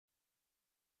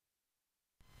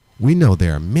We know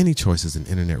there are many choices in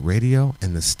internet radio,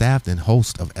 and the staff and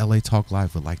host of LA Talk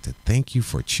Live would like to thank you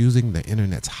for choosing the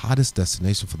internet's hottest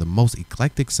destination for the most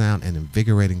eclectic sound and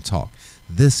invigorating talk.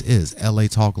 This is LA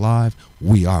Talk Live.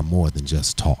 We are more than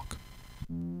just talk.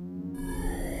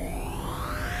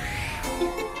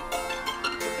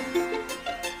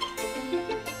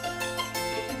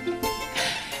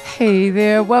 Hey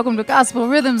there, welcome to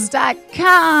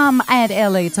GospelRhythms.com and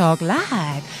LA Talk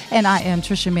Live. And I am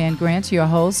Trisha Mann-Grant, your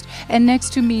host. And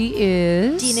next to me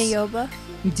is... Dina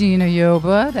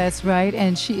Yoba, that's right.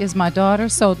 And she is my daughter.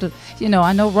 So,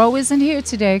 I know Ro isn't here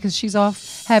today because she's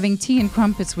off having tea and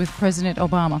crumpets with President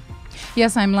Obama.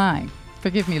 Yes, I'm lying.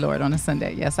 Forgive me, Lord, on a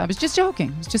Sunday. Yes, I was just joking.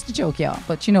 It was just a joke, y'all.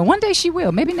 But, one day she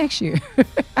will. Maybe next year.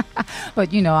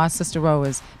 But, our sister Ro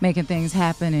is making things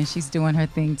happen, and she's doing her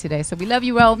thing today. So we love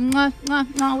you, Ro. Mwah, mwah,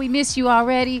 mwah. We miss you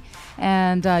already.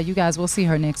 And you guys will see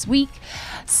her next week.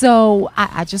 So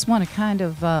I just want to kind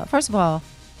of, first of all,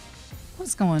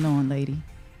 what's going on, lady?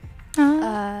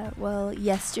 Well,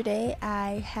 yesterday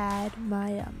I had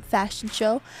my fashion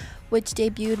show, which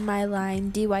debuted my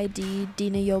line DYD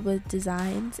Dina Yoba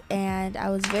Designs, and I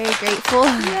was very grateful.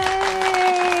 Yay!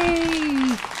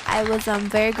 I was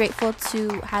very grateful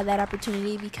to have that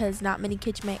opportunity because not many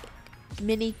kids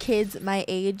my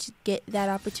age get that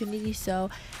opportunity. So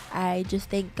I just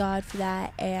thank God for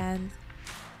that, and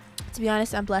to be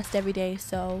honest, I'm blessed every day.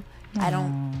 So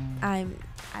I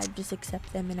just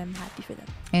accept them, and I'm happy for them.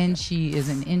 And she is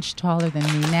an inch taller than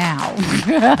me now.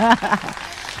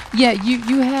 Yeah,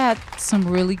 you had some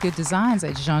really good designs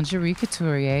at Jean-Jacques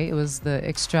Couturier. It was the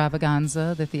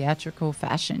extravaganza, the theatrical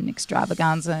fashion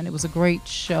extravaganza, and it was a great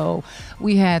show.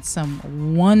 We had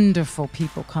some wonderful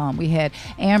people come. We had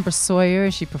Amber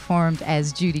Sawyer. She performed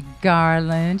as Judy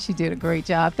Garland. She did a great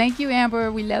job. Thank you,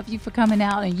 Amber. We love you for coming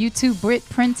out. And you too, Britt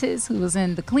Prentice, who was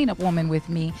in The Cleanup Woman with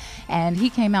me, and he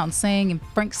came out and sang in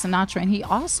Frank Sinatra, and he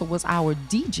also was our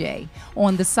DJ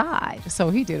on the side. So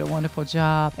he did a wonderful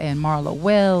job. And Marla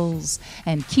Wells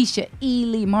and Keisha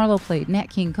Ely. Marlo played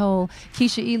Nat King Cole.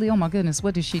 Keisha Ely, oh my goodness,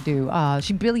 what did she do?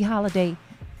 She Billie Holiday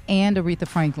and Aretha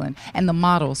Franklin. And the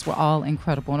models were all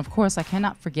incredible. And of course, I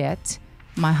cannot forget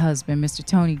my husband, Mr.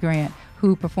 Tony Grant,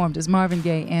 who performed as Marvin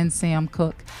Gaye and Sam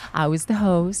Cooke. I was the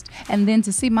host. And then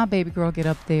to see my baby girl get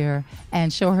up there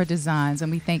and show her designs. And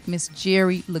we thank Miss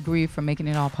Jerry Legree for making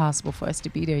it all possible for us to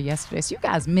be there yesterday. So you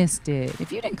guys missed it.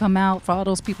 If you didn't come out, for all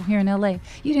those people here in LA,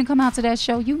 you didn't come out to that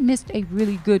show, you missed a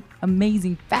really good,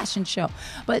 amazing fashion show.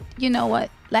 But you know what?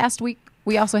 Last week,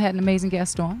 we also had an amazing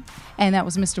guest on, and that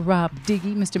was Mr. Rob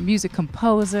Diggy, Mr. Music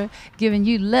Composer, giving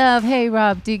you love. Hey,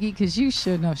 Rob Diggy, because you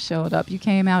shouldn't have showed up. You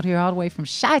came out here all the way from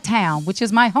Chi-Town, which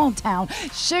is my hometown,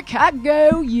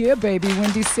 Chicago. Yeah, baby,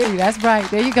 Windy City. That's right.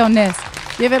 There you go, Ness.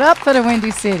 Give it up for the Windy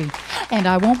City. And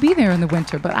I won't be there in the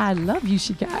winter, but I love you,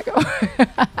 Chicago.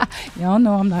 Y'all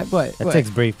know I'm not, what? That takes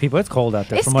brave people. It's cold out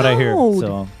there, it's from what cold. I hear.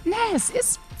 So. Ness,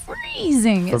 it's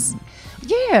freezing.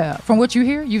 Yeah, from what you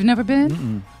hear, you've never been?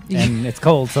 Mm-mm. And it's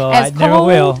cold, so I never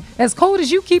will. As cold as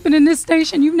you keeping in this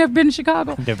station, you've never been in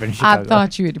Chicago? I've never been in Chicago. I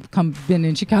thought you had been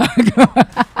in Chicago.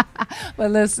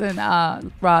 But listen,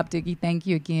 Rob Diggy, thank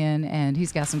you again. And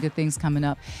he's got some good things coming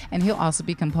up. And he'll also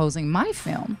be composing my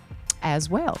film as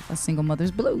well, A Single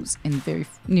Mother's Blues, in the very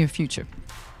near future.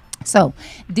 So,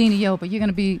 Dina Yoba, you're going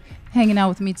to be hanging out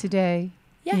with me today?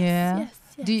 Yes, yeah. Yes.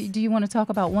 Do you want to talk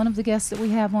about one of the guests that we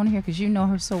have on here, because you know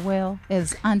her so well,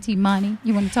 as Auntie Imani?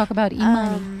 You want to talk about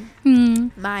Imani?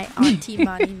 My Auntie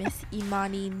Imani, Miss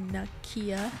Imani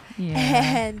Nakia.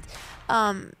 Yeah.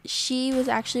 And she was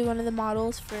actually one of the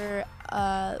models for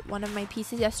one of my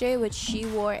pieces yesterday, which she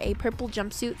wore a purple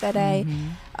jumpsuit that I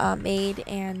made.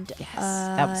 And yes,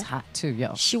 that was hot too,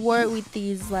 yo. She wore it with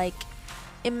these,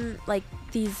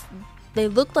 they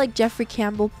looked like Jeffrey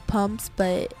Campbell pumps,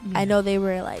 but I know they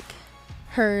were like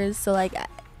hers, so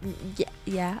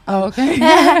yeah. Oh, okay.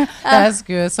 That's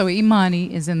good. So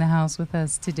Imani is in the house with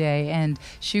us today, and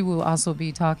she will also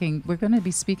be talking. We're going to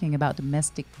be speaking about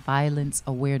domestic violence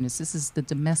awareness. This is the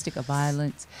Domestic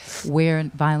Violence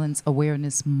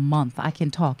Awareness Month. I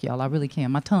can talk, y'all. I really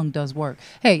can. My tongue does work.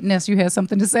 Hey, Ness, you had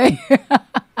something to say?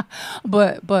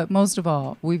 But most of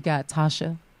all, we've got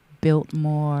Tasha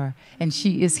Biltmore, and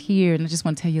she is here, and I just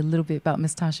want to tell you a little bit about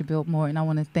Miss Tasha Biltmore, and I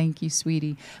want to thank you,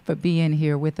 sweetie, for being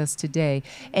here with us today.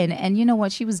 And you know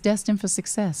what? She was destined for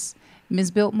success. Ms.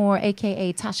 Biltmore,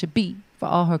 a.k.a. Tasha B, for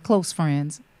all her close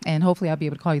friends, and hopefully I'll be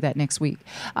able to call you that next week.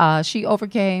 She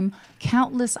overcame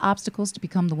countless obstacles to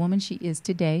become the woman she is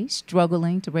today,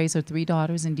 struggling to raise her 3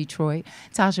 daughters in Detroit.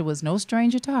 Tasha was no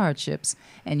stranger to hardships,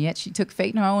 and yet she took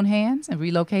fate in her own hands and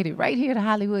relocated right here to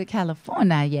Hollywood,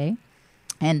 California.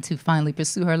 and to finally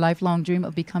pursue her lifelong dream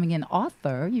of becoming an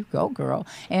author, you go girl,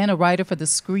 and a writer for the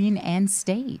screen and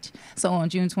stage. So on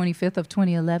June 25th of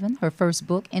 2011, her first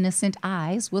book, Innocent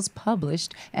Eyes, was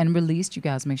published and released. You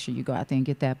guys make sure you go out there and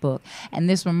get that book. And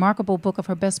this remarkable book of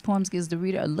her best poems gives the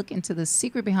reader a look into the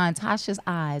secret behind Tasha's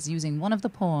eyes using one of the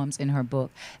poems in her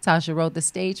book. Tasha wrote the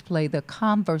stage play, The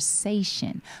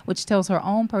Conversation, which tells her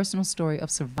own personal story of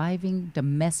surviving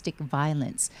domestic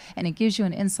violence. And it gives you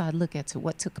an inside look at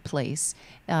what took place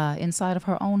inside of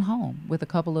her own home with a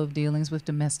couple of dealings with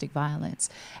domestic violence.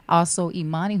 Also,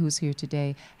 Imani, who's here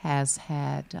today, has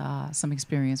had some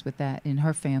experience with that in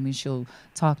her family. She'll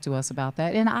talk to us about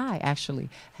that. And I actually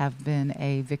have been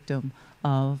a victim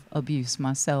of abuse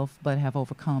myself, but have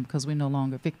overcome, because we're no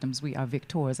longer victims, we are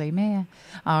victors. Amen.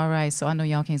 All right, so I know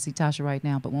y'all can't see Tasha right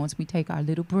now, but once we take our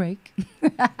little break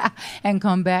and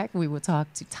come back, we will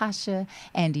talk to Tasha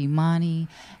and Imani.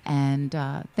 And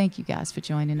thank you guys for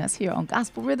joining us here on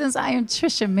Gospel Rhythms. I am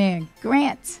Trisha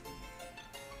Mann-Grant.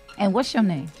 And what's your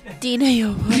name? Dina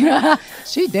Yoba.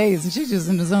 She dazed and she's just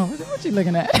in the zone. What you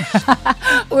looking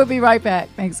at? We'll be right back.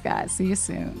 Thanks, guys. See you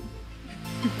soon.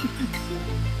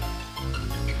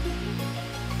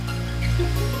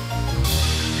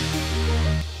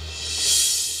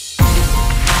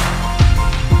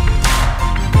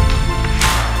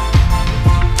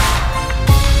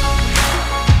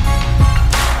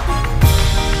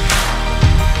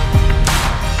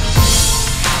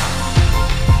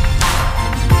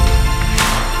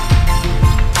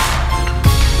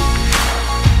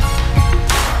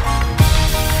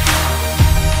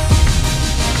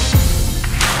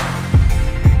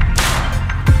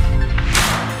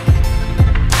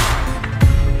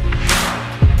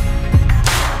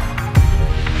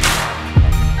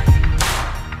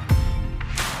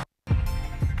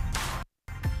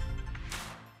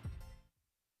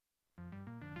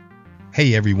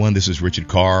 Hey everyone, this is Richard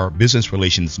Carr, Business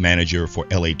Relations Manager for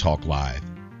LA Talk Live.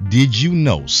 Did you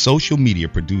know social media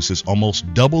produces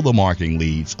almost double the marketing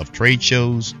leads of trade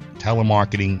shows,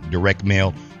 telemarketing, direct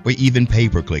mail, or even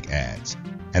pay-per-click ads?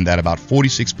 And that about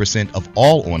 46% of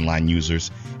all online users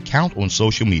count on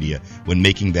social media when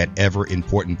making that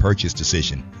ever-important purchase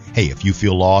decision. Hey, if you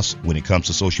feel lost when it comes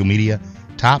to social media,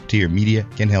 Top Tier Media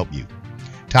can help you.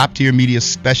 Top Tier Media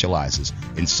specializes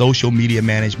in social media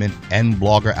management and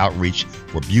blogger outreach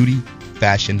for beauty,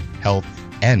 fashion, health,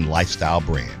 and lifestyle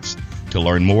brands. To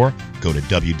learn more, go to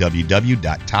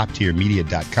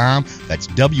www.toptiermedia.com. That's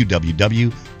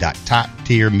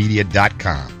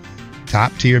www.toptiermedia.com.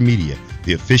 Top Tier Media,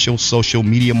 the official social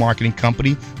media marketing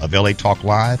company of LA Talk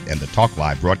Live and the Talk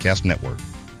Live Broadcast Network.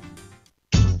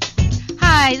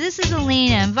 Hi, this is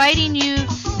Elena, inviting you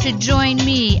to join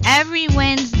me every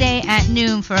Wednesday at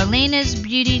noon for Elena's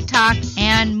Beauty Talk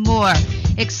and more,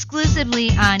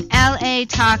 exclusively on LA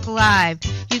Talk Live.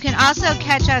 You can also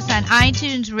catch us on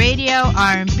iTunes Radio,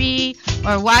 R&B,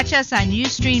 or watch us on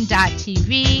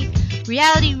Ustream.tv.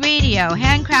 Reality radio,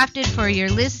 handcrafted for your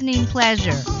listening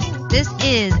pleasure. This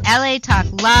is LA Talk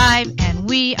Live, and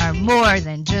we are more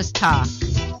than just talk.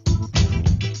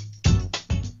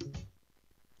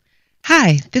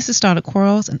 Hi, this is Starlet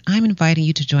Quarles, and I'm inviting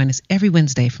you to join us every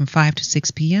Wednesday from 5 to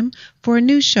 6 p.m. for a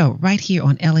new show right here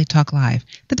on LA Talk Live,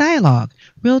 The Dialogue,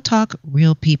 Real Talk,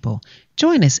 Real People.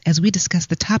 Join us as we discuss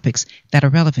the topics that are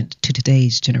relevant to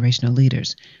today's generational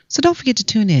leaders. So don't forget to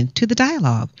tune in to The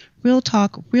Dialogue, Real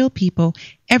Talk, Real People,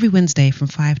 every Wednesday from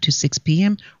 5 to 6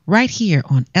 p.m. right here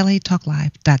on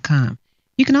LATalkLive.com.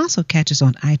 You can also catch us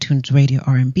on iTunes Radio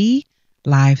R&B,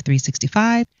 Live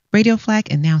 365, Radio Flag,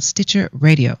 and now Stitcher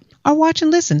Radio. Or watch and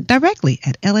listen directly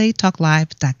at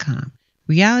LATalkLive.com.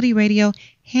 Reality radio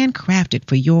handcrafted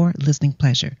for your listening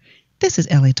pleasure. This is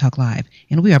LA Talk Live,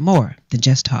 and we are more than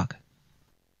just talk.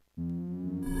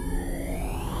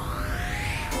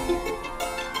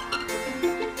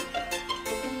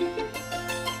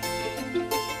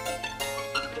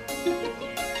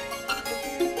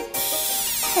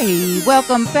 Hey,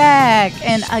 welcome back.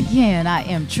 And again, I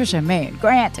am Trisha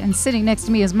Mann-Grant, and sitting next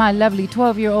to me is my lovely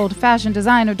 12-year-old fashion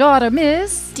designer daughter,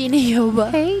 Miss Dina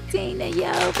Yoba. Hey, Dina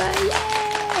Yoba.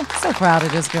 Yeah. So proud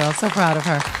of this girl. So proud of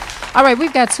her. All right,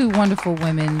 we've got two wonderful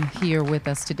women here with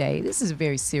us today. This is a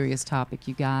very serious topic,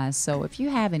 you guys. So if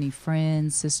you have any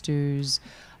friends, sisters,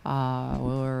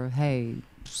 or, hey,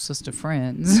 sister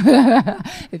friends,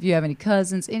 if you have any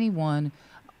cousins, anyone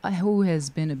who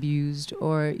has been abused,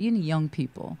 or any young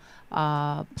people,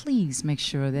 please make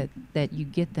sure that you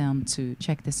get them to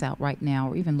check this out right now,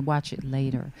 or even watch it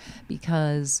later,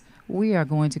 because we are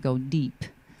going to go deep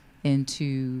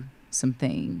into some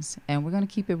things, and we're going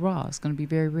to keep it raw. It's going to be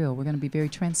very real. We're going to be very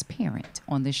transparent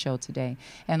on this show today,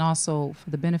 and also for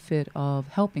the benefit of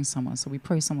helping someone. So we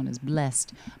pray someone is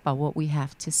blessed by what we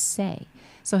have to say.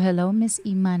 So hello, Miss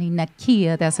Imani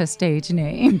Nakia. That's her stage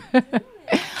name.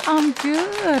 I'm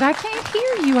good. I can't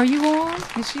hear you. Are you on?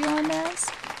 Is she on this?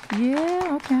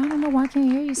 Yeah, okay. I don't know why I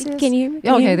can't hear you, sis. Can you hear me?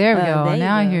 Okay, there we go. There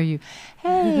now I go. hear you.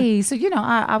 Hey, so,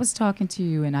 I was talking to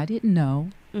you, and I didn't know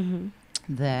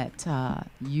that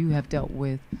you have dealt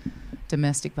with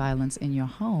domestic violence in your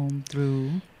home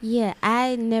through... Yeah,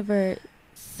 I never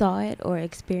saw it or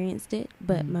experienced it,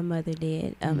 but my mother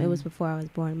did. It was before I was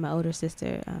born. My older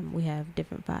sister, we have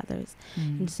different fathers,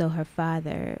 and so her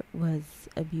father was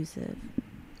abusive.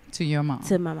 To your mom?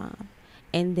 To my mom.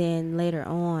 And then later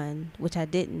on, which I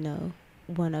didn't know,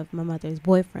 one of my mother's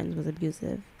boyfriends was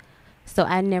abusive. So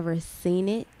I never seen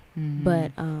it,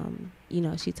 but,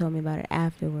 she told me about it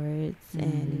afterwards.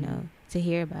 And, to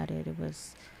hear about it, it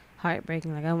was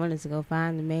heartbreaking. Like, I wanted to go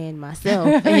find the man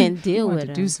myself and deal with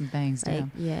him. Do some things, like,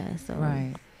 yeah. So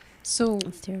right. So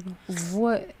it's terrible.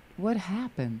 What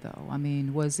happened though? I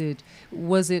mean, was it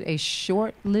a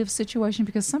short-lived situation?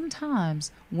 Because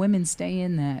sometimes women stay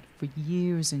in that for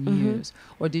years and years.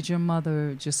 Or did your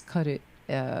mother just cut it,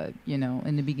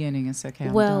 in the beginning and say, "Okay,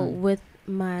 I'm done"? With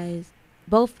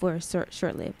both were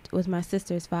short-lived. With my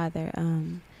sister's father,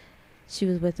 she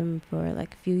was with him for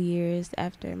like a few years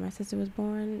after my sister was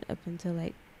born, up until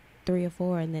like 3 or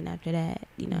 4, and then after that,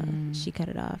 she cut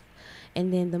it off.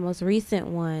 And then the most recent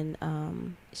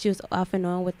one, she was off and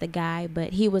on with the guy,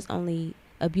 but he was only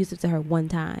abusive to her one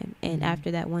time. And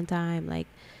after that one time, like,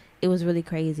 it was really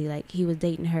crazy. Like, he was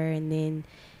dating her, and then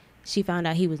she found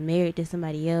out he was married to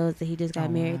somebody else, that he just got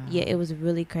married. Wow. Yeah, it was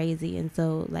really crazy. And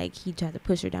so, like, he tried to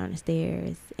push her down the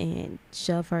stairs and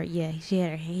shove her. Yeah, he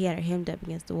had her hemmed up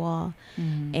against the wall.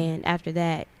 And after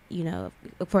that,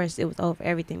 of course, it was over.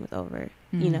 Everything was over.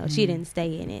 She didn't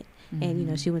stay in it.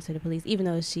 And, she went to the police. Even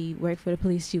though she worked for the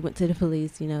police, she went to the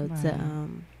police, to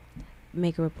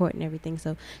make a report and everything.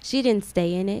 So she didn't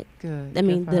stay in it. Good. I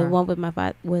mean, the one with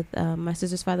my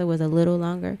sister's father was a little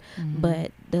longer,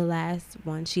 but the last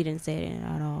one, she didn't stay in it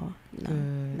at all. No,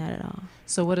 good. Not at all.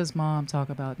 So what does mom talk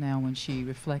about now when she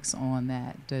reflects on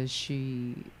that? Does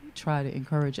she try to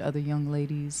encourage other young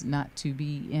ladies not to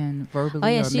be in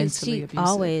verbally or mentally abusive? She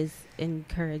always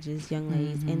encourages young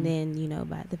ladies. And then,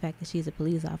 by the fact that she's a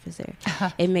police officer,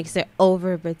 it makes her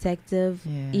overprotective,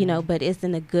 but it's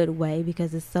in a good way,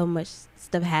 because there's so much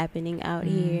stuff happening out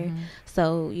here.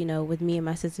 So, with me and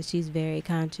my sister, she's very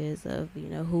conscious of,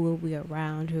 who we're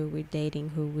around, who we're dating,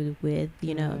 who we're with,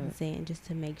 what I'm saying, just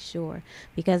to make sure.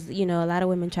 Because, a lot of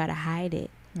women try to hide it.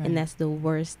 Right. And that's the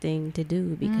worst thing to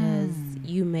do, because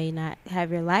you may not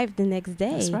have your life the next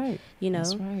day. That's right.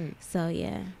 That's right. So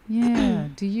yeah. Yeah.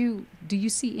 Do you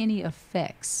see any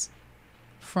effects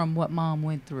from what mom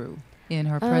went through in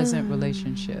her present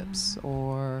relationships,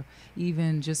 or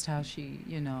even just how she,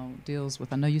 deals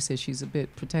with? I know you said she's a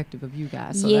bit protective of you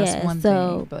guys, so that's one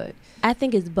thing. But I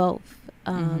think it's both.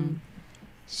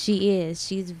 She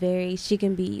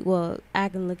can be. Well, I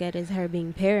can look at it as her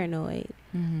being paranoid,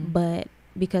 but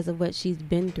because of what she's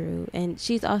been through. And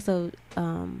she's also,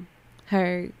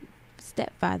 her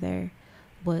stepfather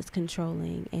was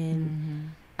controlling,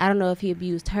 and I don't know if he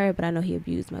abused her, but I know he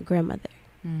abused my grandmother.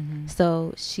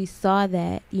 So she saw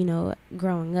that,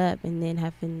 growing up, and then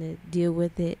having to deal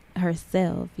with it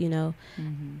herself,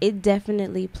 it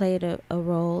definitely played a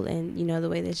role in, the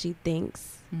way that she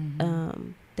thinks.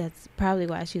 That's probably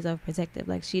why she's overprotective.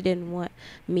 Like, she didn't want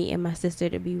me and my sister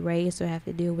to be raised or have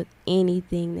to deal with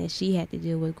anything that she had to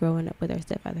deal with growing up with her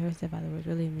stepfather. Her stepfather was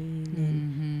really mean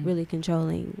and really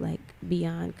controlling, like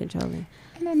beyond controlling.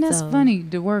 And then that's funny,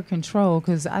 the word control,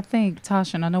 because I think,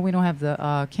 Tasha, and I know we don't have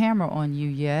the camera on you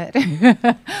yet,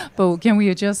 but can we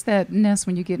adjust that, Ness,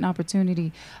 when you get an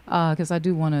opportunity? Because I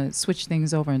do want to switch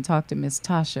things over and talk to Miss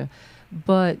Tasha.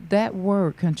 But that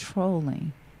word,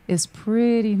 controlling, is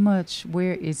pretty much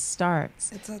where it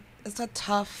starts. It's a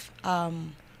tough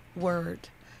word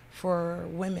for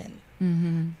women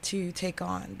to take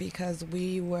on, because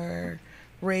we were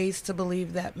raised to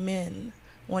believe that men,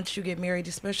 once you get married,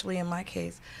 especially in my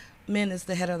case, men is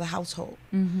the head of the household.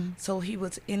 So he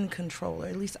was in control, or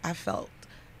at least I felt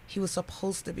he was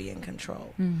supposed to be in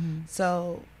control.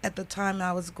 So at the time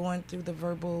I was going through the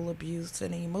verbal abuse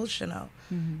and emotional,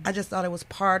 I just thought it was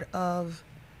part of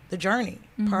the journey,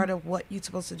 part of what you're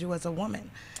supposed to do as a woman.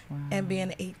 Wow. And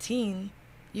being 18,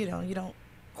 you don't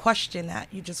question that.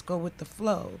 You just go with the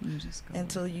flow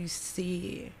until you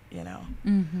see,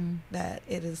 that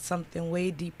it is something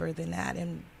way deeper than that.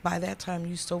 And by that time,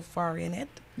 you're so far in it.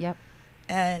 Yep.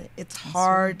 And it's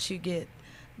hard to get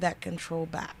that control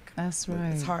back. That's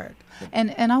right. It's hard.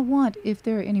 And I want, if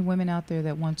there are any women out there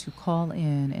that want to call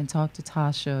in and talk to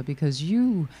Tasha, because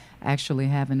you actually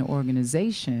have an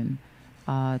organization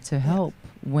to help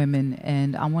women,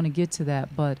 and I want to get to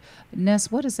that. But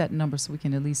Ness, what is that number so we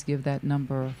can at least give that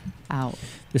number out?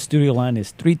 The studio line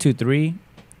is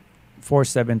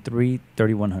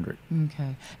 323-473-3100.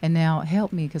 Okay. And now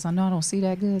help me, because I know I don't see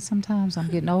that good sometimes. I'm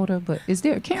getting older, but is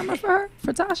there a camera for her,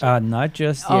 for Tasha? Not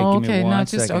just yet. Oh, Give okay, me one not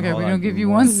just second. okay. Hold We're on. gonna give you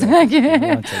One one second.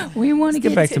 One second. We want to Let's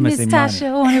get back to Miss Imani.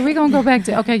 Tasha on it. We're gonna go back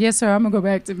to yes, sir. I'm gonna go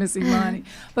back to Miss Imani.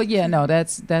 But yeah, no,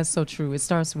 that's so true. It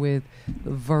starts with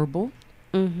verbal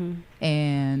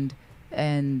and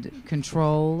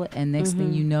control, and next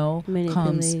thing you know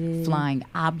comes flying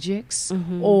objects,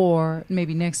 or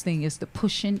maybe next thing is the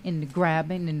pushing and the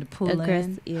grabbing and the pulling,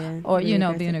 or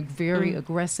being a very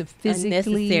aggressive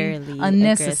physically,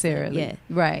 unnecessarily,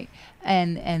 right?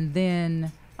 And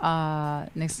then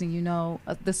next thing you know,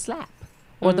 the slap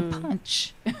or the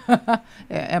punch.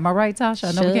 Am I right, Tasha?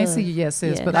 I know we can't see you yet,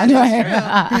 sis, but I know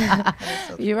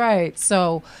you're right.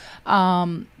 So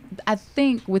I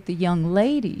think with the young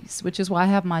ladies, which is why I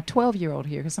have my 12-year-old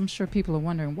here, because I'm sure people are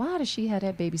wondering, why does she have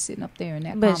that baby sitting up there in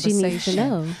that conversation? But she needs to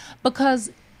know.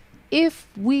 Because if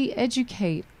we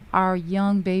educate our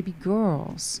young baby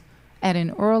girls at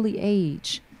an early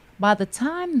age, by the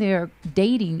time they're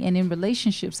dating and in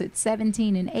relationships at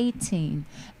 17 and 18,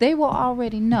 they will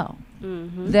already know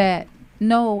that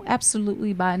no,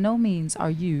 absolutely by no means are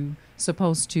you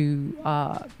supposed to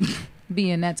be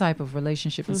in that type of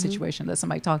relationship and situation. Let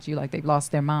somebody talk to you like they've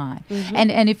lost their mind.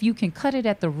 And if you can cut it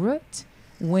at the root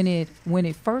when it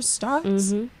first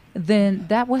starts, then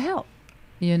that will help.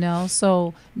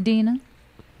 So Dina,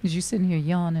 because you sitting here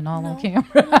yawning all on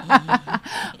camera.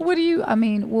 What do you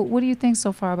think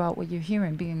so far about what you're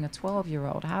hearing being a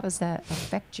 12-year-old? How does that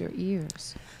affect your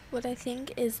ears? What I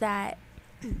think is that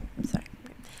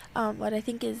what I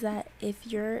think is that if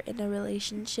you're in a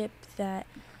relationship that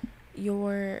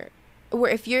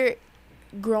if you're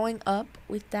growing up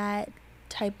with that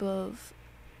type of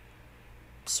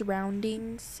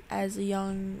surroundings as a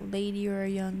young lady or a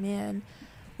young man,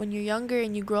 when you're younger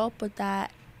and you grow up with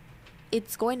that,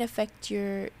 it's going to affect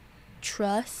your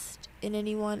trust in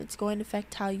anyone. It's going to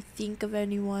affect how you think of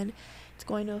anyone. It's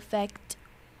going to affect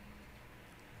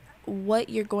what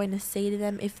you're going to say to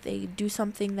them if they do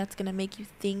something that's going to make you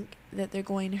think that they're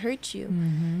going to hurt you.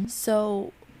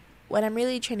 So what I'm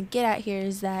really trying to get at here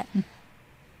is that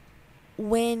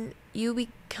when you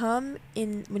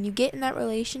get in that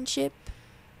relationship,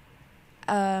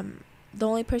 the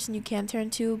only person you can turn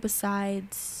to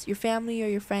besides your family or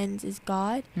your friends is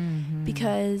God.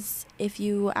 Because if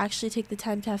you actually take the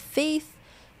time to have faith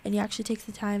and you actually take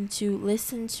the time to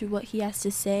listen to what he has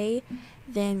to say,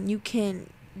 then you can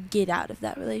get out of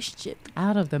that relationship.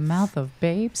 Out of the mouth of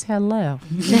babes, hello.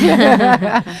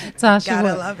 Tasha,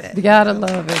 Gotta love it. Gotta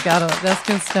love it. That's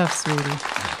good stuff, sweetie.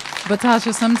 But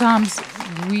Tasha, sometimes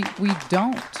we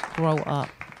don't grow up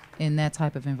in that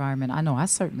type of environment. I know I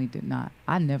certainly did not.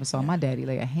 I never saw my daddy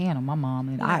lay a hand on my mom,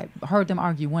 and I heard them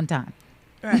argue one time.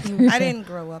 Right. I didn't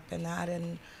grow up in that,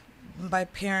 and my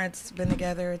parents been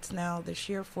together. It's now this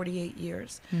year 48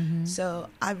 years. So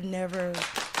I've never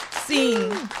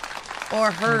seen or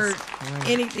heard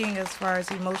anything as far as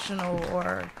emotional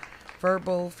or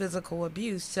verbal, physical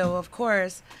abuse. So of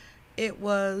course, it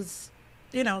was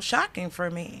shocking for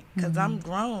me because I'm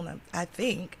grown, I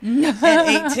think,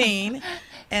 at 18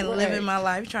 and living my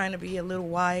life, trying to be a little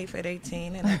wife at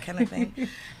 18 and that kind of thing.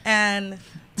 And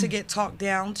to get talked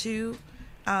down to.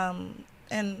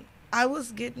 And I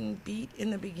was getting beat in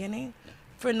the beginning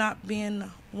for not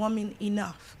being woman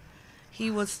enough.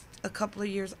 He was a couple of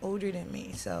years older than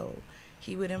me, so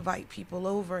he would invite people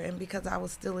over. And because I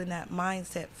was still in that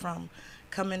mindset from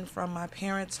coming from my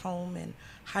parents' home and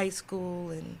high school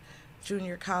and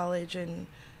junior college, and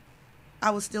I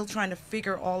was still trying to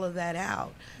figure all of that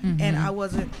out, and I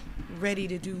wasn't ready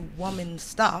to do woman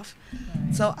stuff,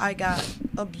 so I got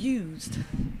abused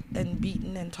and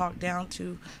beaten and talked down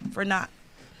to for not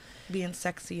being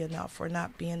sexy enough, or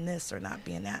not being this or not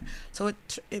being that. So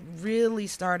it really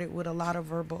started with a lot of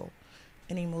verbal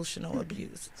and emotional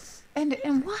abuse. And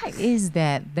why is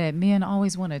that men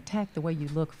always want to attack the way you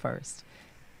look first?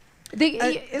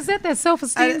 Is that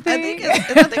self-esteem thing?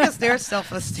 I think it's their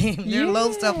self-esteem, their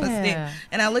low self-esteem.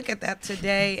 And I look at that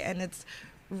today, and it's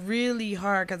really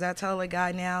hard because I tell a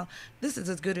guy now, this is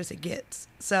as good as it gets.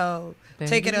 So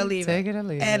take it or leave it.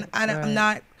 And I'm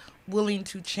not willing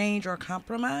to change or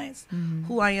compromise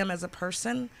who I am as a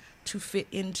person to fit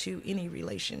into any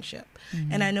relationship.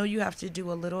 And I know you have to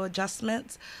do a little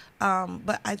adjustments,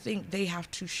 but I think they have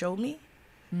to show me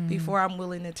before I'm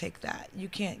willing to take that. You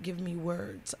can't give me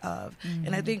words of,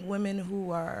 and I think women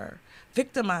who are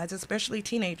victimized, especially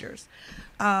teenagers,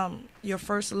 your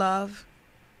first love,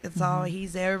 it's all,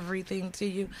 he's everything to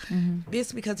you.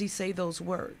 It's because he say those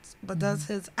words, but does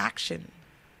his action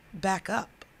back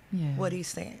up what he's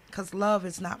saying? Because love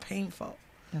is not painful.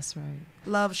 That's right.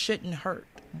 Love shouldn't hurt.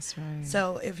 That's right.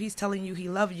 So if he's telling you he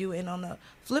loves you, and on the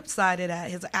flip side of that,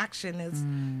 his action is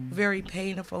very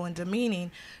painful and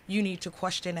demeaning, you need to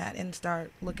question that and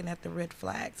start looking at the red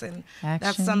flags. And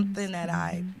that's something that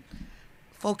I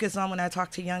focus on when I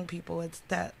talk to young people. It's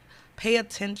that pay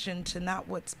attention to not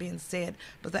what's being said,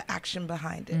 but the action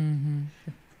behind it.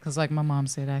 Because like my mom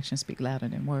said, actions speak louder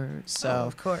than words. So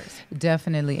of course.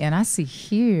 Definitely. And I see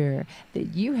here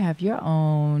that you have your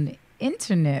own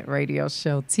internet radio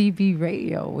show, TB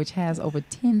Radio, which has over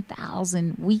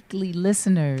 10,000 weekly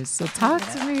listeners. So talk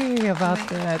to me about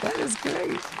that. That is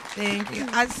great. Thank you.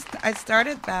 I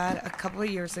started that a couple of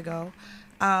years ago,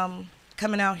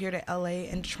 coming out here to LA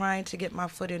and trying to get my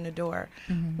foot in the door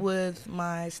with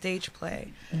my stage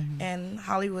play. And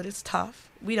Hollywood is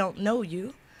tough. We don't know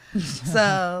you.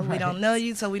 So we don't know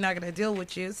you, so we're not going to deal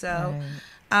with you. So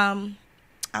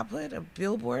I put a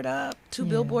billboard up, two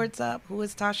billboards up, Who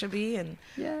is Tasha B, and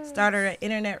started an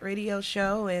internet radio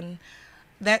show. And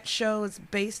that show is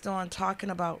based on talking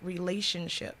about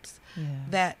relationships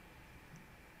that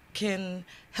can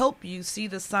help you see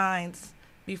the signs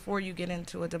before you get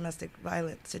into a domestic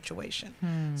violence situation.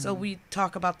 So we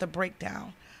talk about the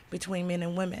breakdown between men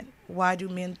and women. Why do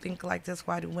men think like this?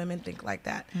 Why do women think like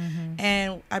that?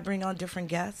 And I bring on different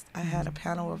guests. I had a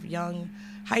panel of young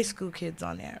high school kids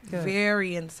on there. Good.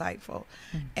 Very insightful.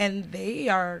 And they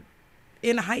are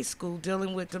in high school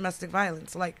dealing with domestic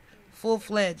violence, like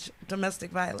full-fledged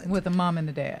domestic violence. With the mom and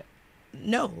the dad?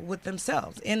 No, with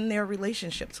themselves, in their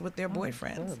relationships with their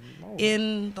boyfriends,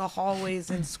 in the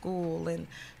hallways in school and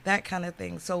that kind of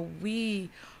thing. So we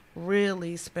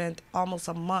really spent almost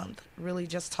a month really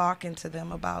just talking to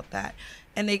them about that.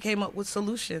 And they came up with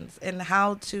solutions and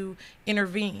how to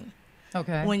intervene.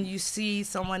 Okay. When you see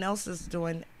someone else is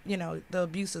doing, the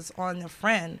abuses on a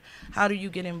friend, how do you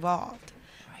get involved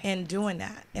in doing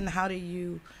that? And how do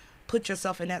you put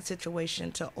yourself in that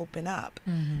situation to open up?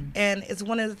 And it's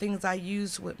one of the things I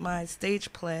use with my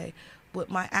stage play with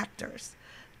my actors.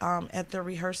 At the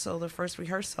rehearsal, the first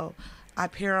rehearsal, I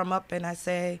pair them up and I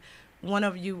say, one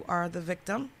of you are the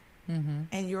victim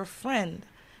and your friend.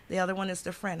 The other one is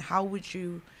the friend. How would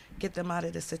you get them out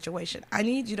of the situation? I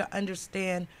need you to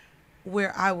understand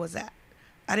where I was at.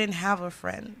 I didn't have a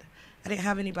friend. I didn't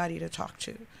have anybody to talk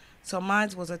to. So mine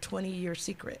was a 20-year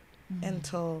secret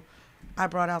until I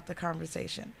brought out the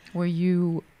conversation. Were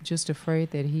you just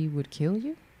afraid that he would kill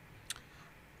you?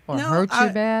 Or hurt you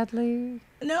badly?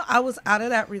 No, I was out of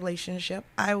that relationship.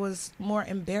 I was more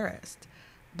embarrassed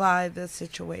by the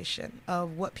situation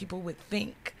of what people would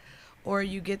think. Or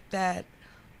you get that,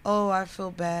 oh, I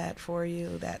feel bad for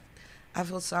you, that I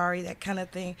feel sorry, that kind of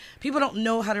thing. People don't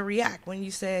know how to react when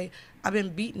you say, I've been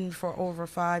beaten for over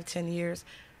 5-10 years.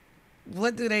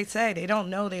 What do they say? They don't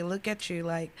know. They look at you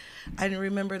like, I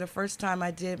remember the first time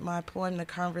I did my poem, The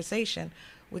Conversation,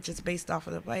 which is based off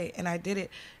of the play, and I did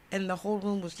it, and the whole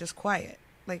room was just quiet.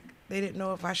 Like, they didn't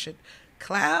know if I should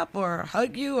clap or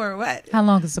hug you or what. How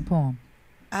long is the poem?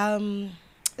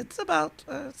 It's about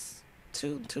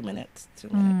 2 minutes.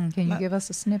 Can you give us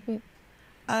a snippet?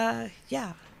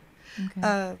 Yeah.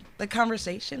 Okay. The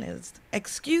conversation is,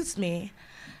 excuse me,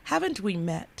 haven't we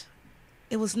met?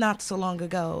 It was not so long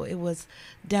ago. It was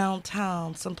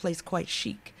downtown, someplace quite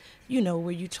chic.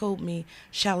 Where you told me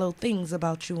shallow things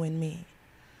about you and me.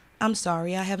 I'm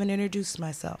sorry, I haven't introduced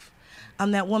myself.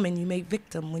 I'm that woman you made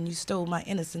victim when you stole my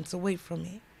innocence away from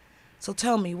me. So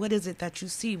tell me, what is it that you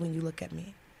see when you look at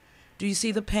me? Do you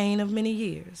see the pain of many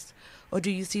years? Or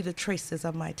do you see the traces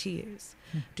of my tears?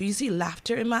 Do you see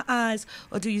laughter in my eyes?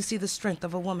 Or do you see the strength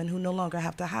of a woman who no longer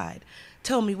have to hide?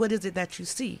 Tell me, what is it that you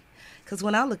see? Because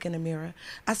when I look in the mirror,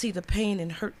 I see the pain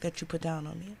and hurt that you put down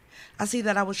on me. I see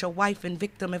that I was your wife and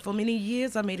victim, and for many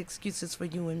years I made excuses for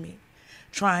you and me,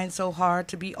 trying so hard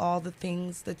to be all the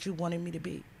things that you wanted me to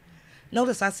be.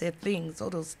 Notice I said things. Oh,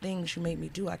 those things you made me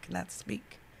do, I cannot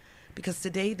speak. Because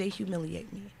today they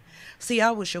humiliate me. See,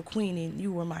 I was your queen and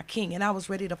you were my king, and I was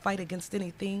ready to fight against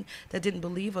anything that didn't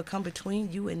believe or come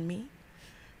between you and me.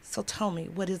 So tell me,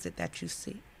 what is it that you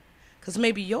see? Because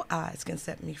maybe your eyes can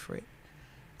set me free.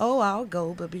 Oh, I'll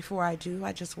go, but before I do,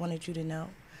 I just wanted you to know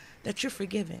that you're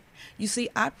forgiven. You see,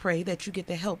 I pray that you get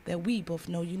the help that we both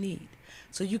know you need,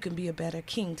 so you can be a better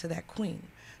king to that queen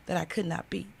that I could not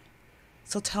be.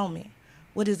 So tell me,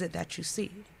 what is it that you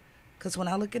see? Because when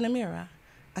I look in the mirror,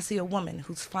 I see a woman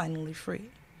who's finally free.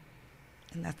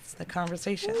 And that's the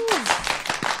conversation.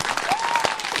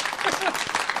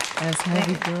 That's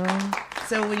heavy, girl.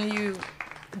 So when you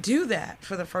do that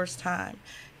for the first time,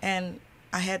 and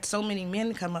I had so many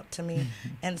men come up to me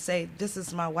and say, this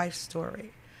is my wife's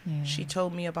story. Yeah. She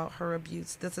told me about her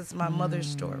abuse. This is my mother's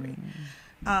story.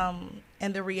 And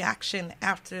the reaction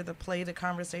after the play, the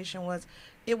conversation was,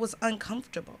 it was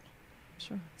uncomfortable.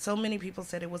 Sure. So many people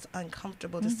said it was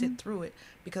uncomfortable to sit through it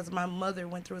because my mother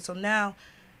went through it. So now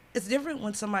it's different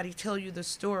when somebody tell you the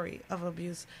story of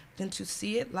abuse than to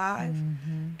see it live.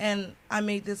 And I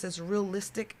made this as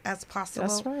realistic as possible.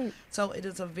 That's right. So it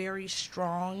is a very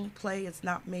strong play. It's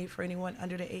not made for anyone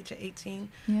under the age of 18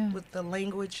 with the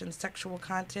language and sexual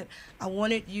content. I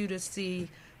wanted you to see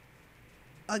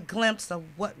a glimpse of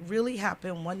what really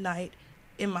happened one night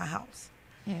in my house.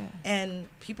 Yeah. And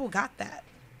people got that.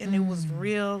 And it was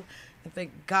real. I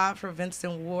thank God for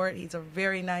Vincent Ward. He's a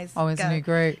very nice guy. Isn't he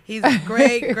great? He's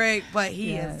great, but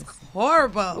he is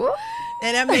horrible. Woo!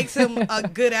 And that makes him a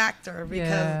good actor because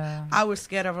Yeah. I was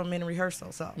scared of him in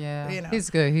rehearsal. So, you know. He's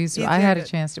good. He's I had a good.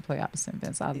 chance to play opposite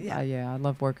Vince. I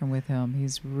love working with him.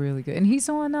 He's really good. And he's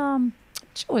on,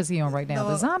 what show is he on right now?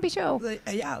 The zombie show? The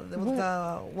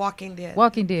Walking Dead.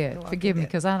 Walking Dead. The Walking Forgive me Dead.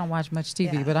 because I don't watch much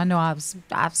TV, Yeah. but I know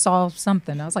I saw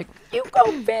something. I was like, you go,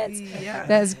 Vince. Yeah.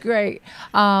 That's great.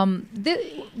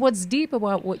 What's deep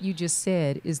about what you just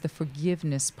said is the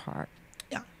forgiveness part.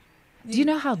 Yeah. Do you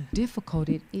know how difficult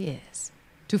it is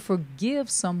to forgive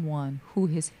someone who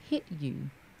has hit you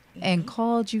and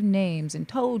called you names and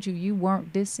told you you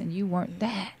weren't this and you weren't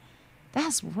that?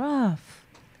 That's rough.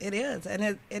 It is,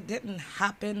 and it didn't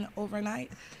happen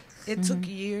overnight. It took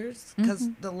years because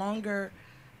the longer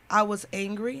I was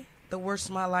angry, the worse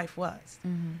my life was.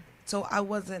 So I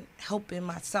wasn't helping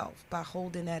myself by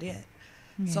holding that in.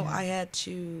 So I had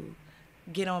to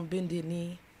get on bended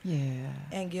knee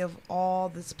and give all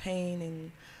this pain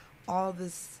and all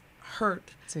this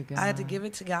hurt. To God. I had to give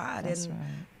it to God That's and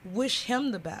right. wish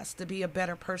him the best to be a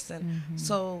better person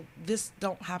so this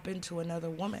don't happen to another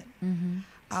woman.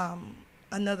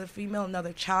 Another female,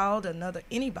 another child,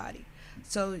 anybody.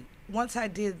 So once I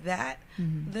did that,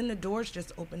 then the doors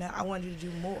just opened up. I wanted to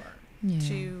do more,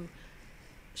 to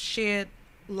shed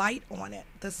light on it,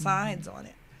 the signs on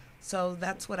it. So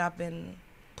that's what I've been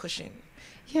pushing.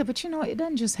 Yeah, but it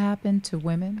doesn't just happen to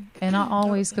women. And I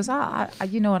always, because I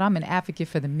you know what, I'm an advocate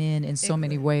for the men in so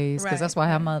many ways, because that's why I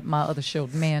have my other show,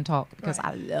 Man Talk, because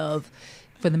I love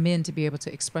for the men to be able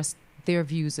to express their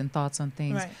views and thoughts on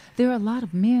things. Right. There are a lot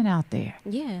of men out there.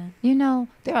 Yeah.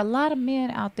 There are a lot of men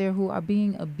out there who are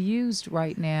being abused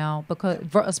right now because,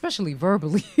 especially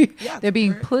verbally, they're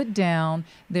being put down.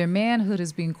 Their manhood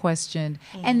is being questioned,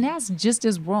 and that's just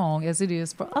as wrong as it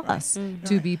is for us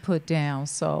to be put down.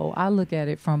 So I look at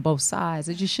it from both sides.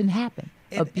 It just shouldn't happen.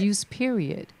 Abuse,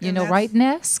 period. Right,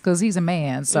 Ness? Because he's a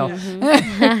man. So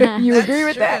you agree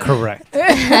with that? Correct.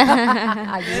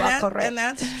 And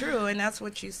that's true. And that's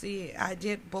what you see. I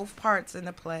did both parts in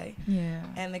the play. Yeah.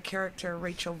 And the character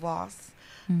Rachel Voss,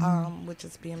 which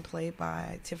is being played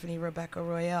by Tiffany Rebecca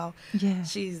Royale. Yeah.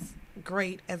 She's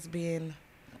great as being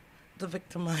the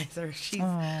victimizer. She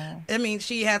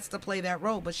has to play that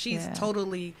role, but she's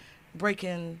totally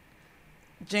breaking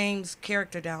James'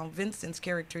 character down, Vincent's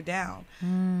character down,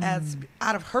 as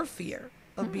out of her fear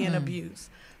of being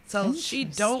abused. So she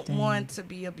don't want to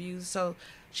be abused. So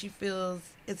she feels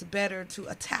it's better to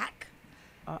attack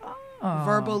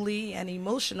verbally and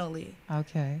emotionally.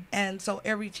 Okay. And so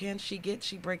every chance she gets,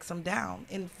 she breaks them down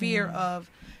in fear of,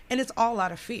 and it's all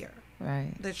out of fear.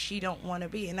 Right. That she don't want to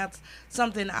be. And that's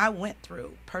something I went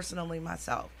through personally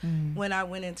myself. When I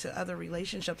went into other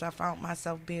relationships, I found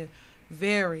myself being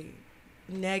very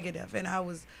negative, and I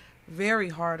was very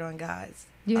hard on guys.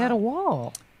 You had a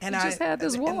wall. And I just had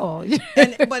this wall.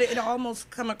 But it almost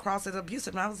come across as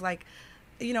abusive. And I was like,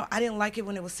 I didn't like it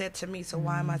when it was said to me, so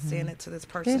why am I saying it to this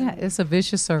person? It's a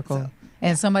vicious circle.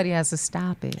 And somebody has to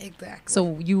stop it. Exactly.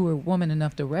 So you were woman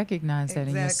enough to recognize that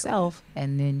in yourself,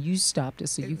 and then you stopped it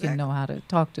so you can know how to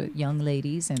talk to young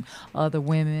ladies and other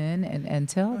women and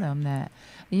tell them that.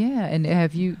 Yeah.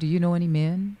 And do you know any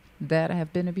men that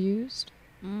have been abused?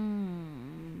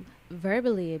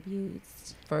 Verbally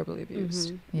abused. Verbally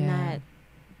abused. Yeah. Not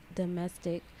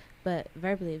domestic, but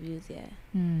verbally abused, yeah.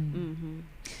 And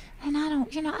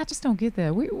I just don't get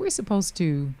that. We're supposed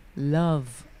to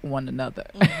love one another.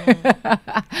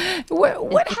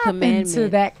 What happened to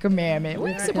that commandment?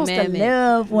 We're supposed to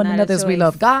love one another as we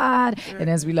love God and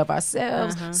as we love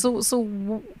ourselves. So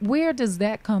where does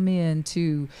that come in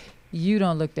to? You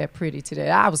don't look that pretty today.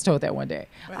 I was told that one day.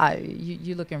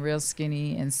 You looking real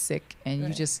skinny and sick,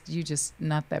 and you just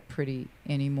not that pretty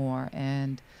anymore.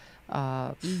 And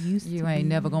you ain't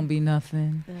never gonna be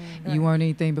nothing. You weren't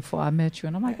anything before I met you.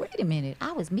 And I'm like, wait a minute,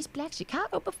 I was Miss Black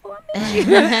Chicago before I met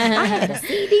you. I had a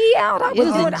CD out. I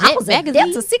was a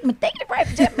Delta Sigma Theta right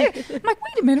for Jet Mary. I'm like,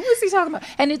 wait a minute, what's he talking about?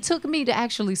 And it took me to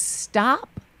actually stop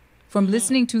from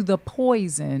listening to the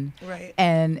Poison,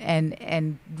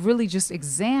 and really just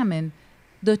examine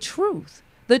the truth.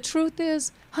 The truth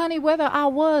is, honey, whether I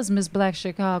was Miss Black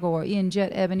Chicago or in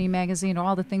Jet Ebony magazine or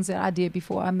all the things that I did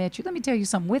before I met you, let me tell you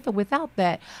something, with or without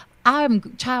that,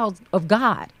 I'm child of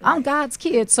God. I'm God's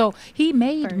kid. So he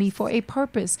made me for a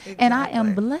purpose, and I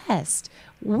am blessed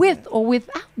with or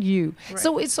without you.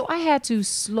 So I had to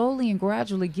slowly and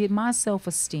gradually get my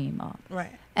self-esteem up.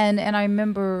 And I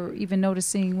remember even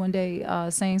noticing one day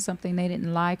saying something they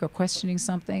didn't like or questioning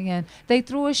something, and they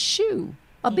threw a shoe.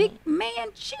 A big man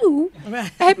shoe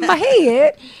at my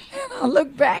head, and I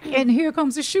look back, and here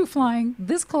comes the shoe flying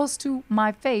this close to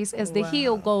my face as the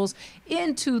heel goes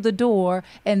into the door,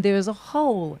 and there's a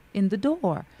hole in the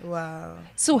door. Wow.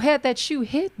 So had that shoe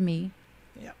hit me,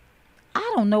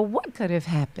 I don't know what could have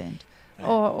happened.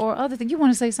 Or other thing. You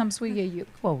want to say something, sweet? Yeah, you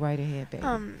go right ahead, baby.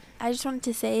 I just wanted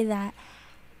to say that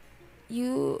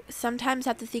you sometimes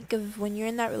have to think of when you're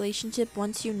in that relationship,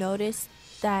 once you notice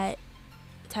that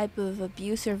type of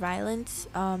abuse or violence,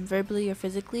 verbally or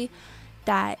physically,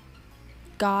 that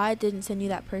God didn't send you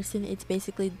that person. It's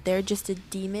basically they're just a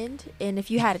demon. And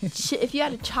if you had a if you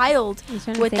had a child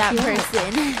with that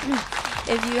person,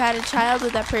 if you had a child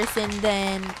with that person,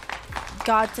 then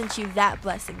God sent you that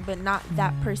blessing, but not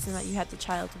that person that you had the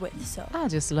child with. So I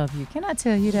just love you. Can I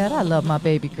tell you that? I love my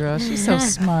baby girl. She's so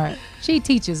smart. She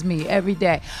teaches me every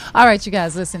day. All right, you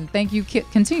guys, listen. Thank you.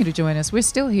 Continue to join us. We're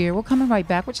still here. We're coming right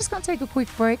back. We're just going to take a quick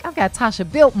break. I've got Tasha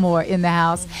Biltmore in the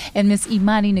house and Miss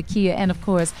Imani Nakia, and of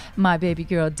course, my baby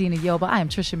girl, Dina Yoba. I am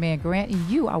Trisha Mann-Grant, and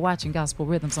you are watching Gospel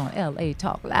Rhythms on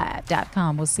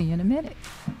LaTalkLive.com. We'll see you in a minute.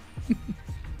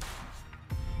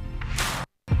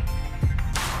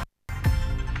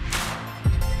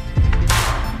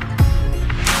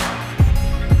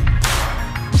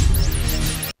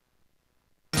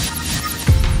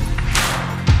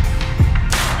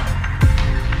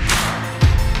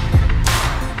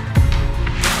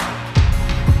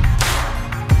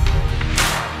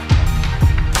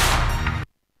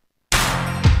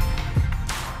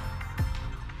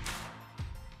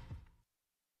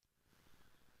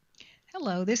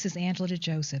 Hello, this is Angela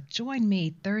DeJoseph. Join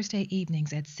me Thursday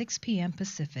evenings at 6 p.m.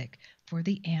 Pacific for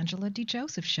the Angela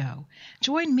DeJoseph Show.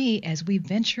 Join me as we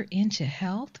venture into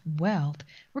health, wealth.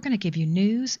 We're going to give you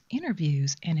news,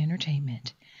 interviews, and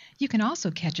entertainment. You can also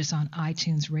catch us on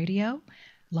iTunes Radio,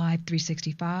 Live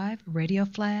 365, Radio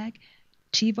Flag,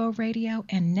 TiVo Radio,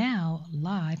 and now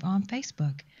live on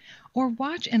Facebook. Or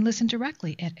watch and listen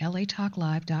directly at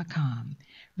LaTalkLive.com.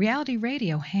 Reality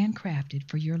radio handcrafted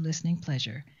for your listening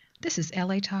pleasure. This is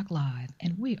LA Talk Live,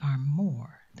 and we are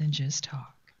more than just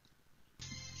talk.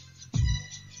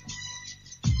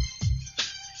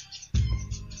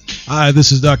 Hi,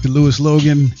 this is Dr. Lewis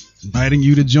Logan, inviting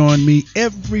you to join me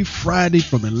every Friday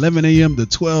from 11 a.m. to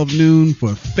 12 noon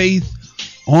for Faith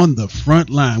on the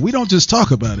Front Line. We don't just talk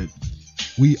about it,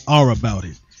 we are about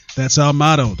it. That's our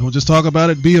motto. Don't just talk about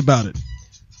it, be about it.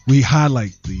 We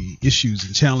highlight the issues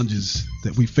and challenges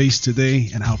that we face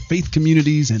today and how faith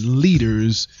communities and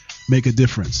leaders make a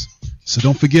difference. So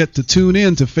don't forget to tune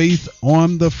in to Faith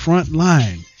on the Front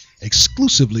Line,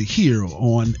 exclusively here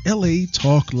on LA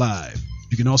Talk Live.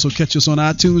 You can also catch us on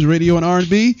iTunes Radio and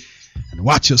R&B, and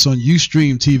watch us on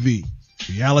Ustream TV.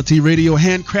 Reality radio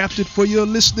handcrafted for your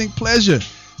listening pleasure.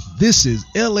 This is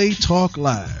LA Talk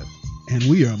Live, and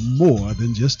we are more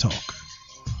than just talk.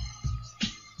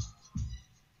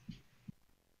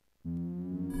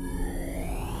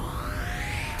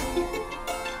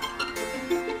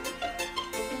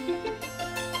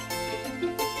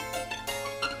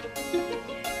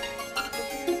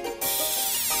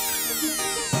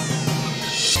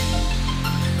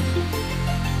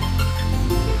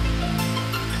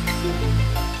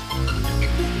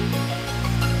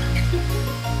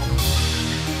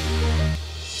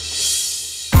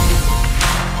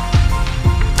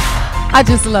 I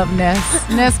just love Ness.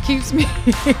 Ness keeps me.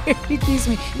 He keeps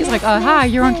me. He's like, hi,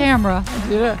 you're on camera.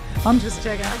 Yeah. I'm just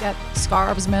checking. I got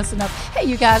scarves messing up. Hey,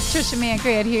 you guys, Trisha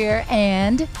Mann-Grant here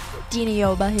and Dina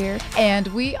Yoba here. And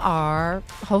we are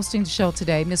hosting the show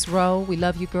today. Miss Rowe, we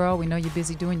love you, girl. We know you're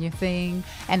busy doing your thing.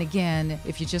 And again,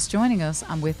 if you're just joining us,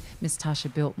 I'm with Miss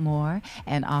Tasha Biltmore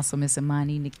and also Miss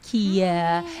Imani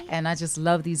Nakia. And I just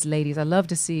love these ladies. I love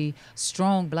to see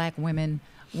strong black women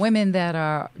women that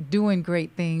are doing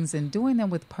great things and doing them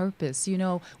with purpose. You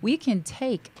know, we can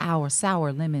take our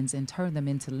sour lemons and turn them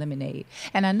into lemonade.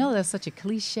 And I know that's such a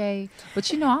cliche,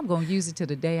 but you know, I'm going to use it to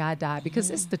the day I die because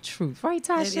it's the truth. Right,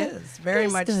 Tasha? It is, very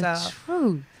it's much the so.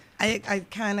 truth. I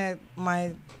kind of,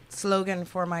 my slogan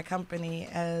for my company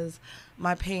is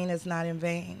 "My pain is not in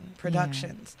vain"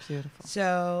 Productions. Yeah, beautiful.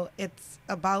 So it's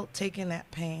about taking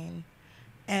that pain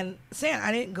and saying,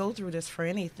 I didn't go through this for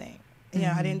anything. You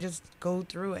know, I didn't just go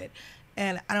through it.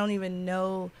 And I don't even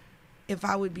know if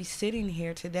I would be sitting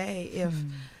here today if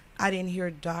I didn't hear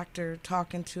a doctor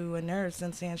talking to a nurse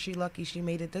and saying she lucky she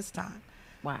made it this time.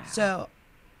 Wow. So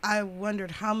I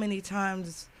wondered how many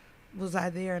times was I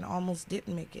there and almost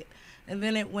didn't make it. And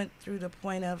then it went through the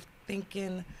point of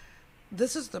thinking,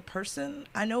 this is the person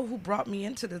I know who brought me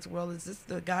into this world. Is this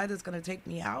the guy that's going to take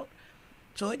me out?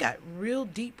 So it got real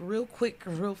deep, real quick,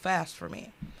 real fast for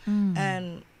me.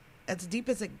 And as deep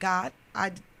as it got,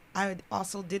 I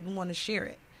also didn't want to share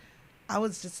it. I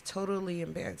was just totally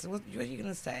embarrassed. What are you going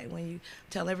to say when you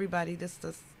tell everybody this,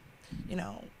 you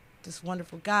know, this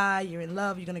wonderful guy, you're in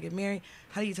love, you're going to get married?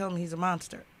 How do you tell him he's a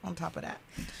monster on top of that?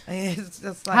 It's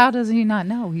just like, how does he not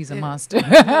know he's a monster?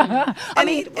 I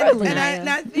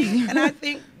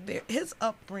think his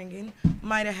upbringing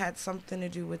might have had something to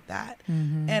do with that.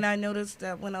 And I noticed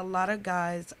that when a lot of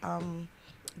guys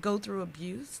go through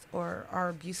abuse or are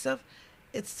abusive,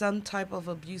 it's some type of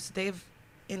abuse they've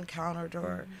encountered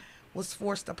or was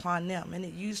forced upon them. And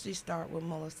it usually starts with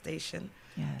molestation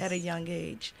at a young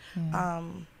age.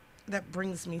 That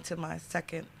brings me to my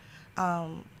second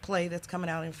play that's coming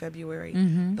out in February,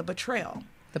 The Betrayal.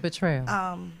 The Betrayal.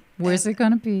 Where's it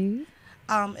going to be?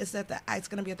 It's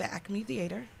going to be at the Acme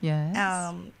Theater. Yes.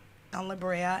 On La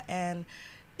Brea, and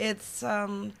it's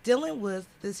dealing with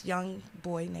this young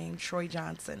boy named Troy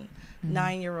Johnson,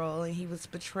 9-year-old, and he was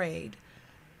betrayed.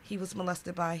 He was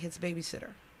molested by his babysitter,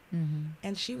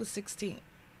 and she was 16.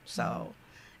 So,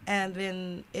 and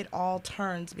then it all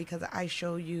turns because I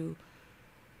show you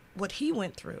what he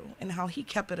went through and how he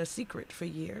kept it a secret for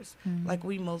years, like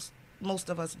we most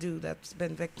of us do that's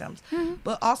been victims,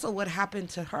 but also what happened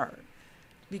to her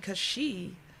because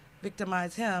she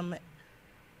victimized him.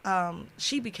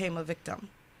 She became a victim,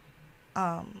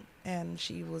 and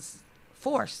she was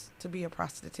forced to be a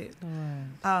prostitute.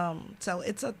 So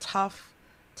it's a tough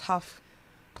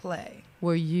play.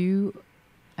 Were you,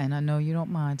 and I know you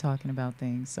don't mind talking about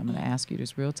things, so I'm going to ask you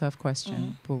this real tough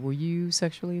question, but were you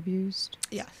sexually abused?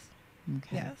 Yes.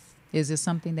 Okay. Yes. Is it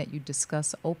something that you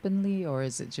discuss openly, or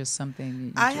is it just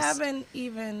something I haven't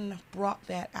even brought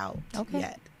that out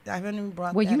yet. I haven't even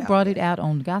brought well, that out. you brought it out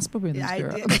on Gospel Rhythms, I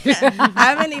girl. did.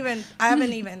 I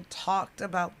haven't even talked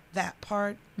about that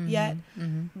part yet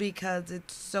because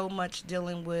it's so much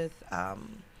dealing with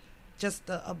just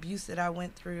the abuse that I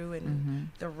went through and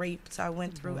the rapes I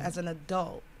went through as an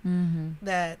adult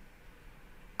that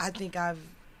I think I've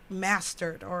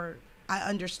mastered, or I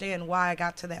understand why I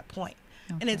got to that point.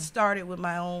 And it started with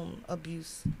my own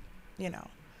abuse, you know,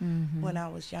 when I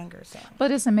was younger. So, but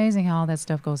it's amazing how all that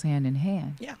stuff goes hand in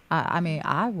hand. Yeah. I mean,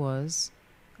 I was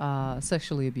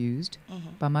sexually abused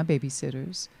by my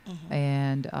babysitters,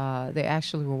 and they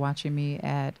actually were watching me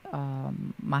at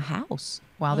my house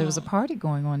while there was a party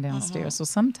going on downstairs. So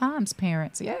sometimes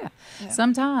parents,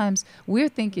 sometimes we're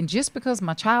thinking just because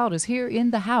my child is here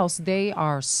in the house, they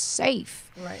are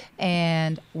safe. Right.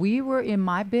 And we were in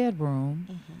my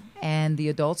bedroom, and the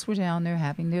adults were down there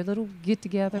having their little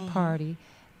get-together party.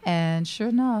 And sure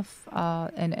enough,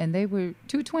 and they were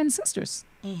two twin sisters.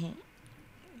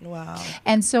 Wow.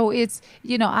 And so it's,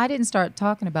 you know, I didn't start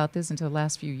talking about this until the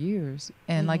last few years.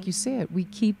 And like you said, we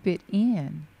keep it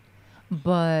in.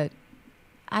 But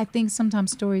I think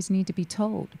sometimes stories need to be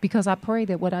told, because I pray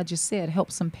that what I just said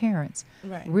helps some parents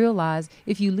realize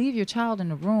if you leave your child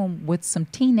in a room with some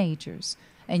teenagers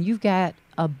and you've got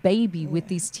a baby with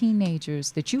these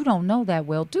teenagers that you don't know that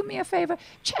well, do me a favor,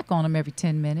 check on them every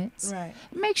 10 minutes. Right.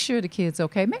 Make sure the kid's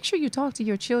okay. Make sure you talk to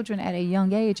your children at a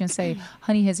young age and say,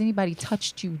 honey, has anybody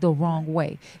touched you the wrong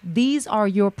way? These are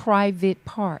your private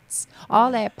parts.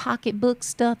 All that pocketbook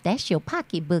stuff, that's your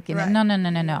pocketbook. And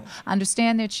no.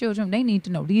 Understand their children. They need to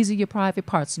know these are your private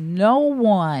parts. No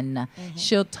one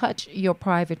shall touch your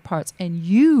private parts. And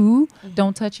you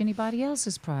don't touch anybody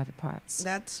else's private parts.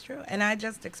 That's true. And I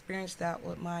just experienced that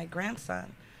with my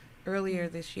grandson earlier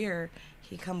this year.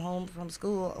 He come home from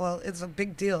school. Well, it's a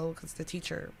big deal because the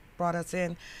teacher brought us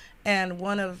in, and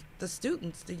one of the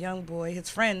students, the young boy, his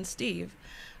friend Steve,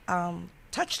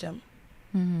 touched him.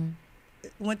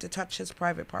 Went to touch his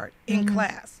private part in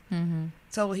class.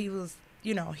 So he was,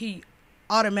 you know, he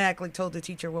automatically told the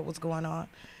teacher what was going on,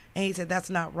 And he said, that's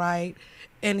not right.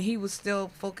 And he was still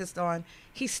focused on,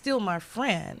 he's still my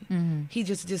friend. He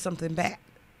just did something bad.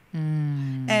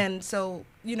 And so,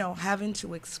 you know, having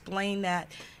to explain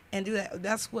that and do that,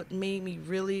 that's what made me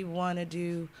really want to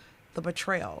do the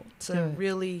betrayal, to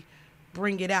really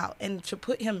bring it out and to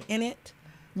put him in it.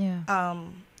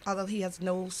 Although he has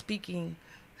no speaking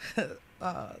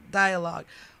dialogue,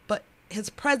 but his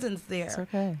presence there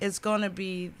is going to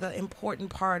be the important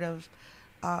part of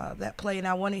that play. And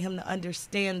I wanted him to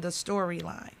understand the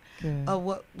storyline of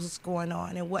what was going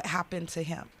on and what happened to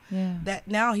him. That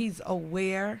now he's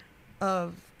aware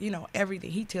of, you know,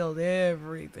 everything. He tells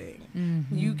everything.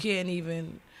 You can't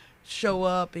even show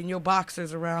up in your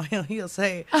boxers around him. He'll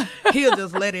say, he'll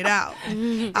just let it out.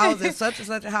 I was at such and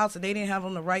such a house and they didn't have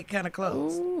on the right kind of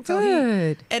clothes. Ooh, so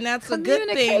good. And that's a good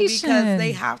thing, because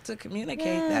they have to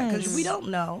communicate that, because we don't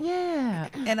know.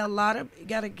 And a lot of, you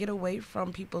got to get away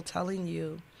from people telling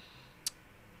you,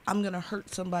 I'm going to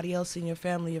hurt somebody else in your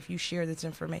family if you share this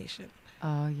information.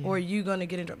 Or you going to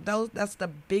get into those. That's the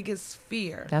biggest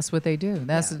fear. That's what they do.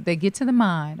 They get to the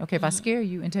mind. Okay, if I scare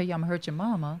you and tell you I'm gonna hurt your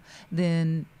mama,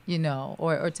 then, you know,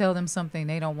 or tell them something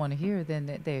they don't want to hear,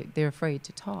 then they're afraid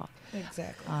to talk.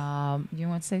 Exactly. You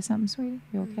want to say something, sweetie?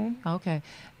 You okay? Okay.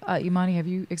 Imani, have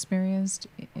you experienced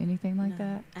anything like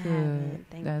that? I Good.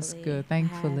 haven't, That's thankfully. good.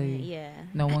 Thankfully. Yeah.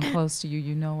 No one close to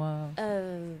you know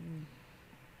of.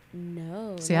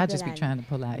 No. See, I just be trying to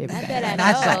pull out everything. Not that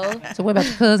I know. So what about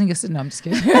your cousin? You said, no, I'm just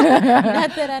kidding.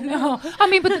 Not that I know. No. I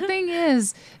mean, but the thing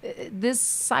is, this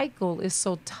cycle is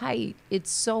so tight. It's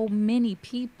so many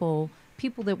people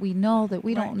that we know that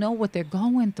we don't know what they're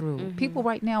going through. People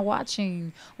right now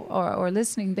watching or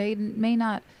listening, they may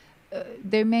not,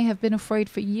 they may have been afraid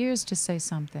for years to say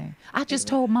something. I just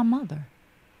told my mother.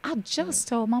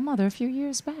 Told my mother a few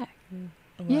years back.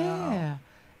 Wow. Yeah.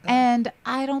 And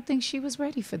I don't think she was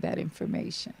ready for that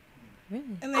information. Really?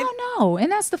 Oh no!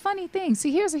 And that's the funny thing.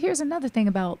 See, here's another thing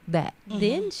about that.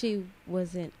 Then she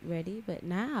wasn't ready, but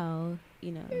now,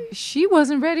 you know, she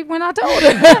wasn't ready when I told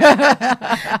her.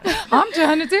 I'm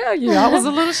trying to tell you, I was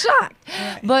a little shocked.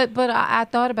 But I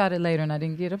thought about it later, and I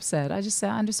didn't get upset. I just said,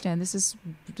 I understand this is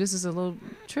a little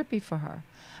trippy for her,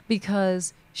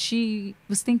 because she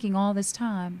was thinking all this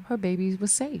time her baby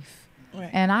was safe.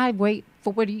 And I wait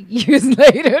 40 years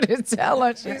later to tell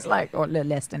her. She's like, or a little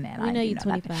less than that. We know you're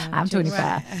 25. I'm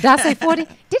 25. Did I say 40?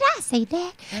 Did I say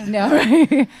that? No,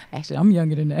 right? Actually, I'm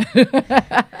younger than that.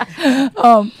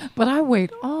 But I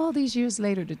wait all these years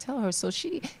later to tell her. So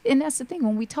and that's the thing,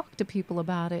 when we talk to people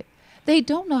about it, they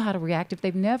don't know how to react if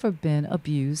they've never been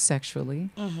abused sexually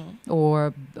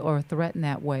or threatened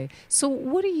that way. So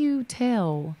what do you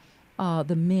tell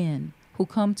the men who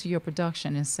come to your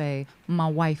production and say, my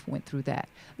wife went through that?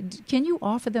 Can you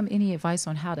offer them any advice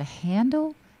on how to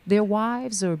handle their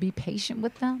wives or be patient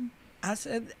with them? I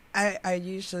said, I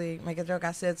usually make a joke.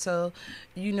 I said, so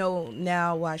you know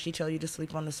now why she told you to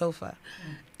sleep on the sofa.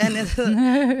 And it's,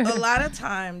 a lot of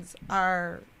times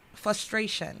our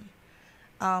frustration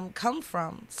come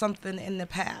from something in the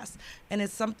past. And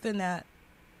it's something that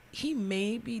he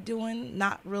may be doing,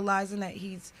 not realizing that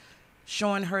he's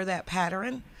showing her that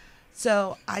pattern.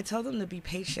 So I tell them to be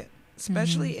patient,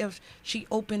 especially if she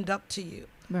opened up to you.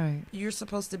 Right. You're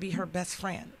supposed to be her best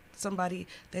friend, somebody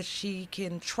that she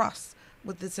can trust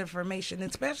with this information,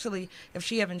 especially if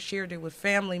she haven't shared it with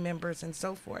family members and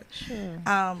so forth. Sure.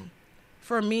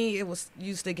 For me, it was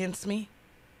used against me.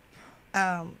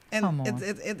 And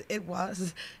it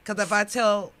was, because if I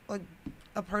tell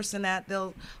a person that,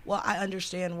 I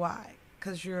understand why.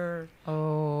 Because you're,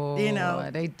 you know,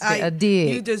 dig.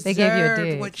 You they gave you a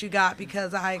dig. What you got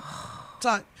because I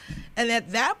talk. And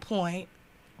at that point,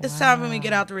 it's time for me to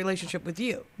get out the relationship with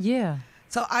you. Yeah.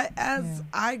 So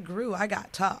I grew, I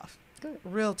got tough. Good.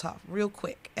 Real tough, real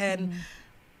quick. And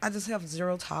I just have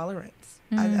zero tolerance.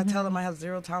 I tell them I have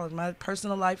zero tolerance. My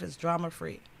personal life is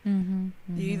drama-free. You're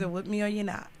either with me or you're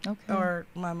not. Okay. Or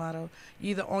my motto,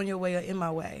 you're either on your way or in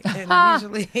my way. And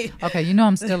usually... Okay, you know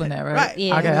I'm still in that, right? Right.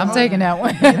 Yeah. Okay, I'm taking that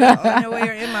one. On your way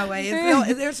or in my way.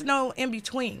 There's no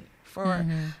in-between for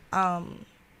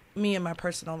me and my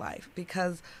personal life.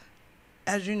 Because,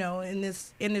 as you know, in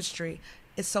this industry,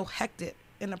 it's so hectic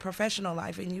in a professional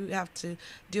life. And you have to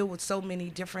deal with so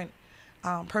many different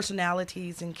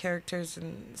personalities and characters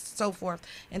and so forth,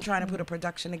 and trying to put a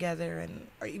production together,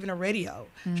 or even a radio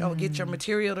show, get your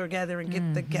material together and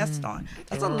get the guest on.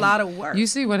 That's a lot of work. You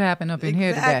see what happened up in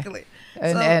here today.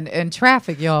 And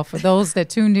traffic, y'all, for those that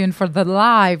tuned in for the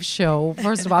live show.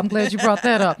 First of all, I'm glad you brought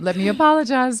that up. Let me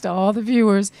apologize to all the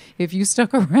viewers if you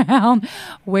stuck around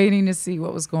waiting to see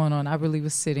what was going on. I really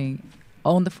was sitting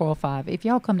on the 405. If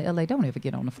y'all come to LA, don't ever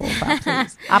get on the 405,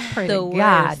 please. I pray The to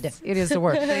God worst. it is the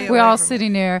worst. Stay We're away all from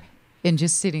sitting there and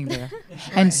just sitting there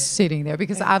and sitting there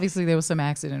because obviously there was some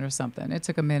accident or something. It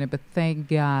took a minute, but thank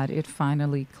God it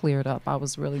finally cleared up. I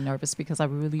was really nervous because I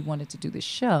really wanted to do the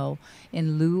show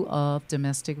in lieu of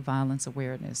Domestic Violence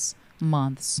Awareness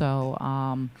Month. So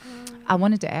I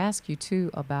wanted to ask you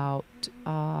too about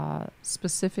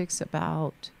specifics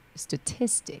about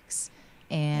statistics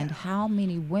and how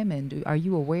many women are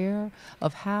you aware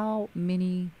of how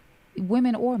many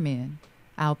women or men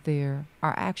out there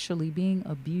are actually being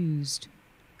abused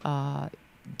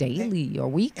daily or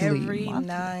weekly? Every monthly?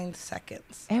 9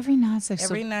 seconds. Every 9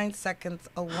 seconds. Every 9 seconds,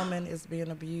 a woman is being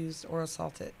abused or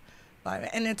assaulted.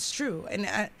 And it's true.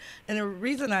 And the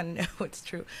reason I know it's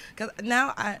true, because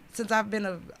now since I've been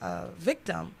a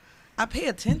victim, I pay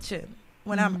attention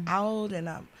when I'm out and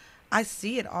I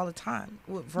see it all the time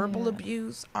with verbal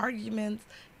abuse, arguments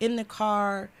in the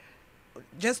car,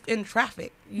 just in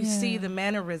traffic. You see the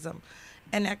mannerism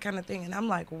and that kind of thing. And I'm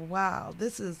like, wow,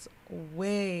 this is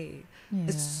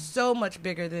it's so much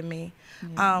bigger than me.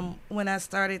 When I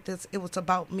started this, it was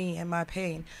about me and my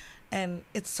pain. And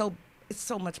it's so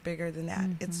much bigger than that.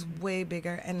 It's way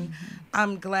bigger. And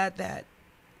I'm glad that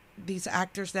these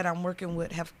actors that I'm working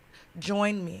with have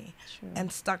joined me and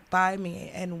stuck by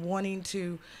me and wanting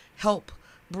to help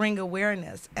bring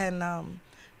awareness. And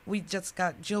we just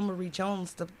got Jill Marie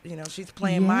Jones, she's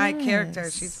playing my character.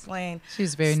 She's playing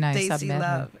She's very nice. Stacey I've met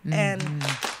her. Love. And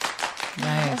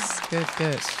nice.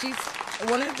 Good. she's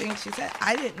one of the things she said,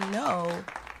 I didn't know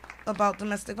about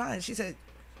domestic violence. She said,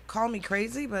 call me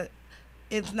crazy, but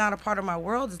it's not a part of my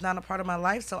world. It's not a part of my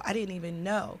life. So I didn't even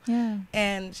know. Yeah.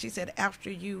 And she said,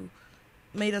 after you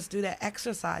made us do that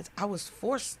exercise, I was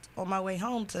forced on my way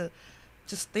home to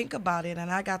just think about it.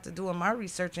 And I got to doing my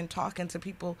research and talking to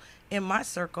people in my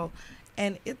circle.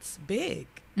 And it's big.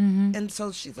 And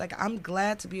so she's like, I'm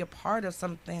glad to be a part of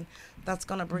something that's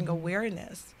going to bring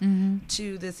awareness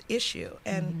to this issue.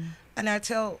 And I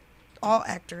tell all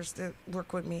actors that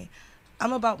work with me,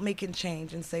 I'm about making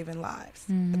change and saving lives.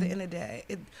 At the end of the day,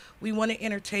 we want to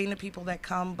entertain the people that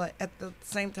come, but at the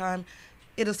same time,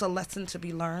 it is a lesson to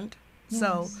be learned.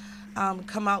 So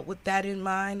come out with that in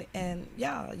mind, and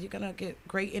you're going to get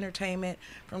great entertainment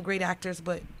from great actors,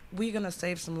 but we're going to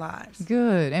save some lives.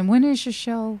 Good. And when is your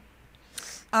show?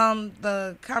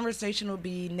 The conversation will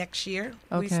be next year.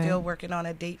 Okay. We're still working on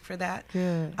a date for that.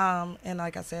 Good. And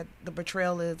like I said, the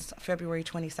betrayal is February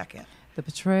 22nd. The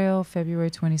Betrayal,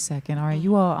 February 22nd. All right,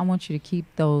 you all, I want you to keep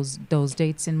those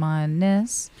dates in mind.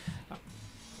 Ness?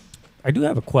 I do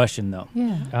have a question, though.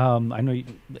 Yeah. I know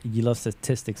you love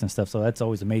statistics and stuff, so that's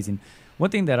always amazing. One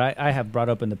thing that I have brought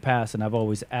up in the past and I've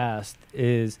always asked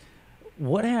is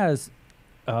what has,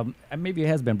 maybe it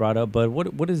has been brought up, but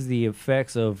what is the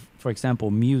effects of, for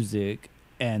example, music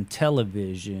and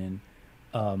television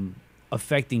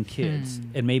affecting kids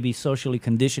and maybe socially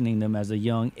conditioning them as a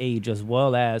young age, as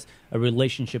well as a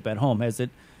relationship at home? I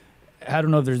don't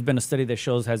know if there's been a study that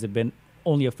shows, has it been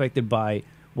only affected by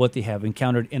what they have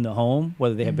encountered in the home,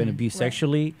 whether they have been abused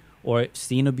sexually or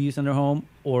seen abuse in their home,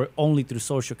 or only through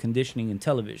social conditioning in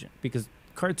television? Because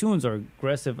cartoons are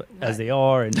aggressive as they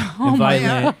are and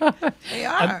violent. They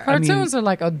are. Cartoons are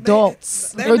like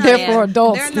adults. They're They're for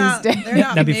adults they're these not- days. they're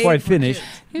not Now, before I made for finish,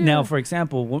 kids. now, for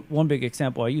example, one big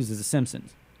example I use is The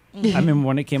Simpsons. I remember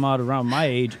when it came out around my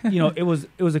age, it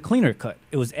was a cleaner cut.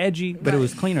 It was edgy, but it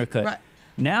was cleaner cut. Right.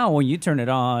 Now, when you turn it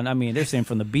on, they're saying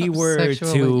from the B word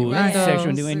Sexual to innuendos. sexual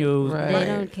innuendos. Right. They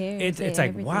don't care. It's Say like,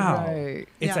 everything. wow. Right.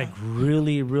 It's Yeah. like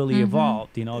really, really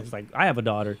evolved. It's like, I have a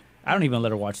daughter. I don't even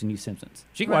let her watch the new Simpsons.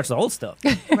 She can watch the old stuff.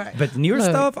 Right. But the newer Look.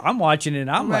 stuff, I'm watching it and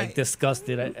I'm like Right.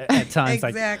 disgusted at times.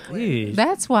 Exactly. Like,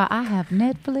 That's why I have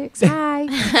Netflix. Hi. I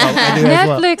do as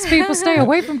well. Netflix people, stay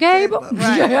away from cable. Right.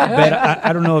 But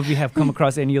I don't know if you have come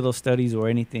across any of those studies or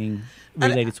anything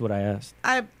related to what I asked.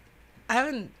 I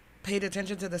haven't paid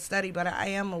attention to the study, but I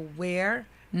am aware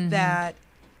that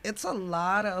it's a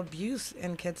lot of abuse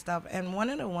in kid stuff. And one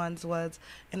of the ones was,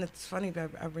 and it's funny that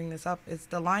I bring this up, is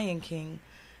The Lion King.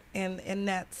 And in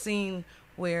that scene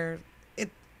where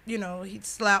he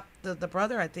slapped the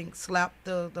brother, I think, slapped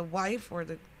the wife or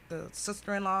the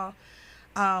sister-in-law.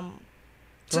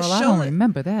 Well, I don't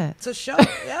remember that. To show,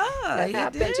 That he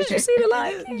happened. did. Did you see The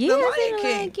Lion He King? did. Yeah, The I Lion seen The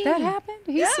King. Lion King. That happened?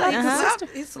 He Yeah,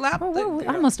 slapped he slapped the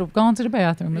I girl. must have gone to the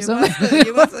bathroom or You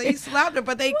something. he slapped her,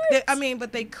 but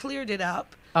they cleared it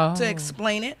up Oh. to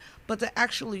explain it, but to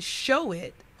actually show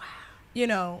it,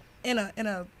 in a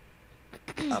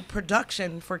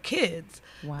production for kids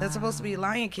that's supposed to be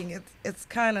Lion King, it's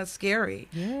kind of scary.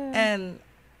 Yeah. And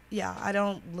I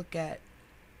don't look at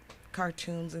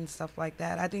cartoons and stuff like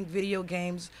that. I think video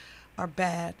games are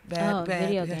bad.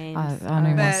 Video games. I don't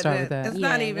even want to start with that. It's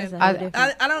not even. that's a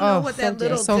whole I don't know what that subject.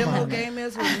 little So demo bad. game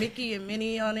is with Mickey and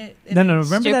Minnie on it. No.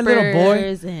 Remember that little boy?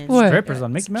 Strippers and- What? Strippers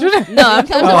on Mickey Mouse? No, I'm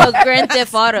talking about Grand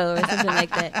Theft Auto or something like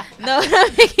that. No,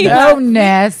 not Mickey No, Mouse.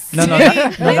 Ness. No,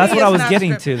 that's what I was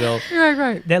getting to, though.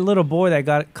 Right. That little boy that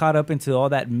got caught up into all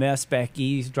that mess back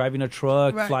east, driving a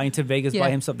truck, Right. flying to Vegas Yeah. by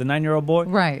himself, the 9-year-old boy.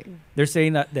 Right. They're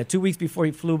saying that 2 weeks before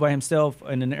he flew by himself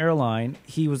in an airline,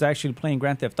 he was actually playing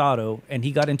Grand Theft Auto, and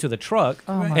he got into the truck,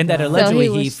 Oh my and that God. allegedly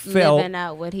so he he was fell. living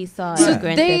out what he saw So in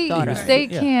Grand they Theft Auto. they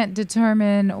Yeah. can't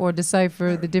determine or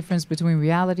decipher the difference between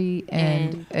reality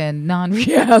and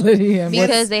non-reality and because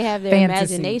what's they have their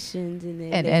fantasy. imaginations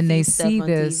and, And they stuff see on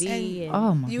this. TV and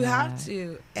Oh my You God. have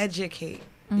to educate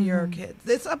your kids.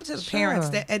 It's up to the parents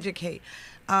Sure. to educate.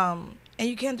 And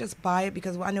you can't just buy it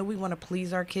because I know we want to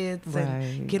please our kids Right.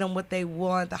 and get them what they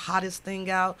want, the hottest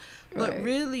thing out. But Right.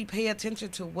 really pay attention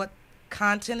to what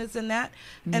content is in that.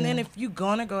 And then if you're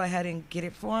going to go ahead and get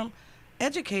it for them,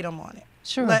 educate them on it.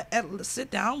 Sure. Sit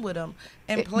down with them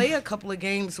and play a couple of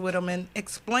games with them and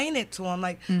explain it to them.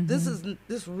 Like,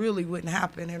 this really wouldn't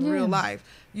happen in real life.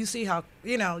 You see how,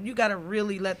 you got to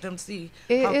really let them see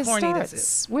how It corny this starts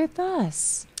is. with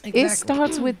us. It Exactly.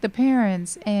 starts with the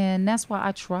parents, and that's why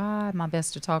I try my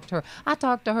best to talk to her. I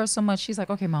talk to her so much. She's like,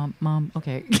 "Okay, mom,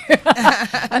 okay,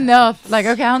 enough." Like,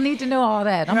 okay, I don't need to know all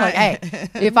that. I'm like, "Hey,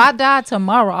 if I die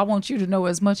tomorrow, I want you to know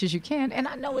as much as you can." And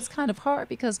I know it's kind of hard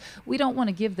because we don't want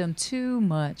to give them too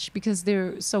much because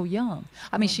they're so young.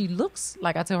 I mean, she looks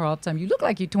like, I tell her all the time, "You look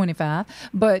like you're 25,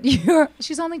 but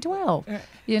she's only 12."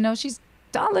 She's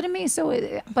taller than me,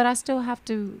 but I still have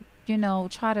to,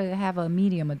 try to have a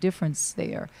difference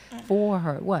there for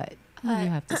her. What do you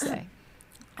have to say?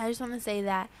 I just want to say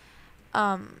that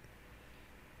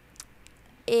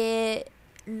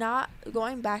not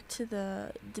going back to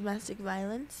the domestic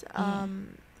violence,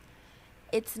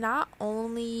 it's not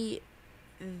only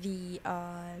the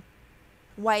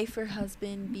wife or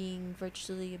husband being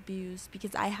virtually abused,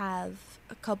 because I have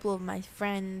a couple of my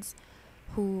friends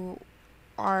who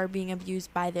are being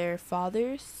abused by their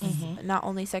fathers, not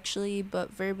only sexually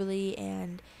but verbally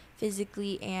and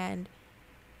physically, and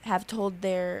have told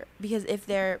because if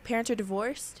their parents are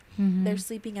divorced, they're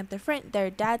sleeping at their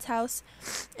dad's house,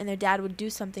 and their dad would do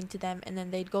something to them, and then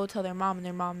they'd go tell their mom, and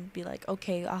their mom would be like,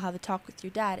 "Okay, I'll have a talk with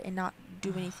your dad," and not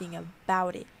do anything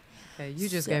about it. Okay, you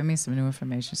just gave me some new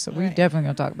information, so we're definitely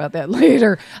going to talk about that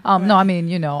later. No, I mean,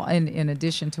 in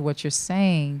addition to what you're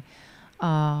saying.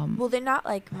 Well, they're not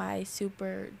like my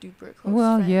super duper close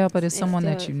Well, friends. yeah, but it's someone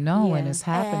that you know and yeah. it's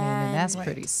happening, and that's And-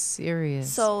 pretty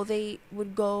serious. So they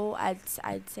would go. I'd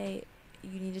say,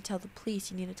 "You need to tell the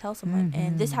police. You need to tell someone."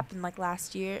 And this happened like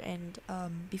last year, and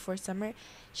before summer,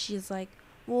 she's like,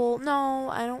 "Well, no,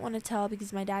 I don't want to tell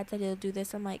because my dad said he'll do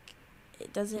this." I'm like,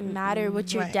 it doesn't matter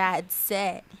what your Right. dad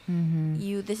said.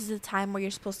 Mm-hmm. This is a time where you're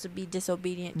supposed to be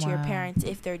disobedient to your Wow. parents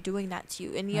if they're doing that to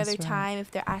you. Any That's other right. time, if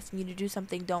they're asking you to do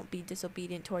something, don't be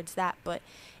disobedient towards that. But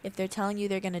if they're telling you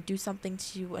they're going to do something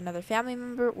to another family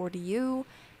member or to you,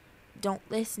 don't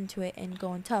listen to it and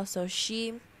go and tell. So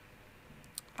she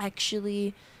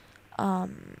actually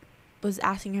was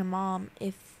asking her mom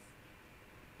if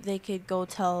they could go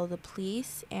tell the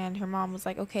police, and her mom was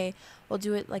like, "Okay, we'll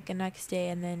do it like the next day,"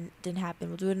 and then didn't happen.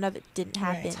 We'll do it another, didn't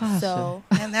happen. Tasha. So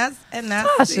And that's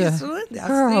Tasha,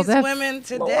 girl, these that women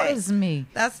today. floors me.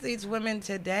 That's these women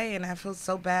today, and I feel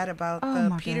so bad about Oh the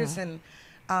my Peterson.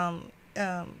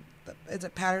 Is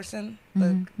it Patterson,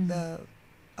 Mhm, the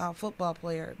football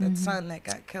player, the son that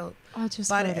got killed? I just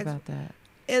But heard it's- about that.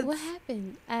 It's What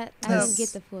happened? I The- didn't get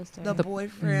the full story. the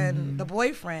boyfriend. Mhm. The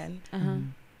boyfriend Uh-huh.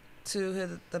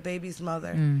 to the baby's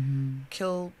mother Mm-hmm.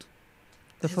 killed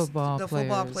The his- football the player's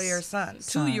football player's son,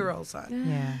 2-year-old son.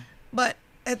 Yeah. But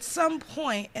at some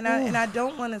point, and I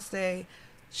don't want to say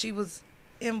she was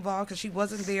involved because she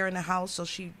wasn't there in the house, so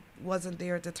she wasn't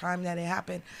there at the time that it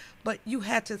happened. But you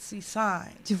had to see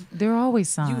signs. There are always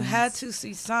signs. You had to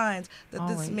see signs that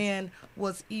Always. this man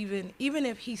was even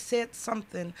if he said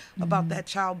something about that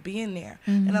child being there.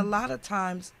 Mhm. And a lot of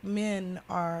times men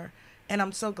are, and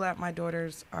I'm so glad my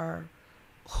daughters are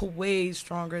way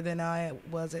stronger than I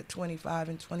was at 25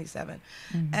 and 27.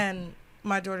 Mhm. And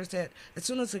my daughter said, as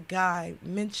soon as a guy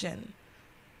mentioned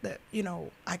that,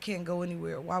 I can't go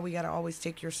anywhere, why we got to always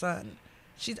take your son,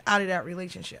 she's out of that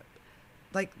relationship.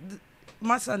 Like,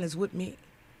 my son is with me.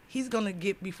 He's going to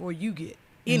get before you get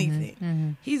anything.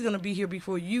 Mhm. He's going to be here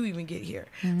before you even get here.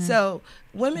 Mhm. So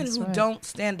women That's who right. don't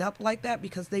stand up like that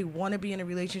because they want to be in a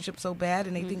relationship so bad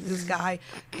and they think this guy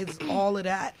is all of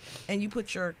that, and you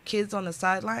put your kids on the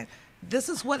sideline, this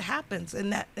is what happens.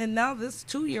 And now this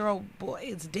 2-year-old boy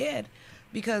is dead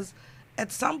because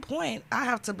at some point I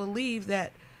have to believe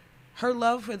that her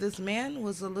love for this man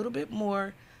was a little bit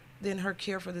more than her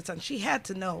care for the son. She had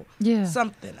to know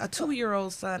something. A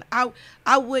 2-year-old son.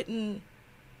 I wouldn't,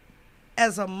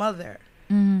 as a mother,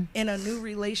 in a new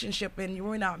relationship and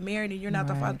you're not married and you're not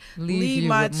the father, leave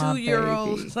my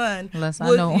 2-year-old son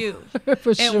with you.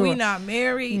 For and we not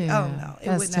married. Oh no, it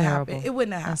wouldn't have happened. It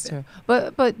wouldn't have happened.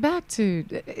 But back to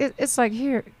it's like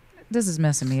here, this is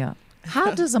messing me up.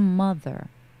 How does a mother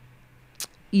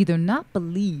either not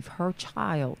believe her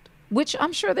child, which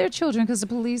I'm sure there are children, because the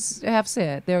police have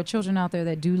said there are children out there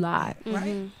that do lie.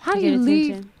 Right? How do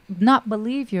you not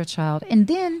believe your child and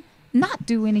then not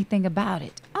do anything about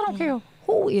it? I don't care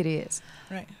who it is.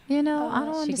 Right. You know, I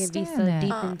don't she understand could be so that.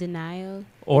 deep in denial.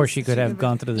 Or she could have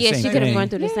gone through the same thing. Yeah, she could have gone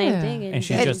through the same thing. And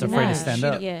she's just afraid to stand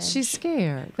up. Yeah. She's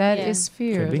scared. That is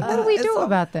fear. Could be. What do we do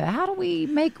about that? How do we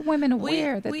make women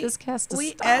aware that this has to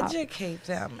we stop? educate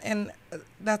them, and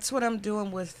that's what I'm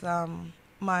doing with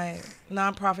my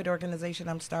nonprofit organization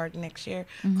I'm starting next year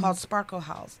called Sparkle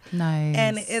House. Nice.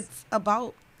 And it's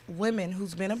about women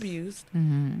who's been abused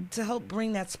to help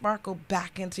bring that sparkle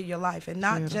back into your life, and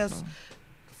not just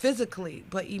physically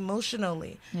but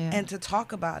emotionally, and to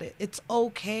talk about it. It's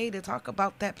okay to talk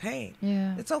about that pain.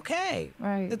 It's okay.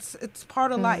 Right. It's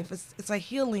part of life. It's a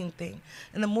healing thing,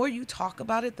 and the more you talk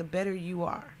about it, the better you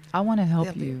are. I want to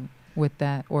help you with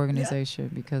that organization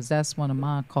because that's one of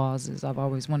my causes. I've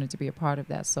always wanted to be a part of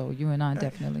that, so you and I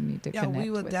definitely need to connect. We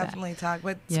will with definitely that. talk,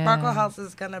 but Sparkle House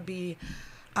is going to be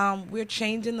we're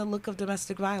changing the look of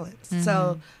domestic violence.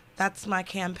 So that's my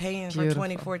campaign for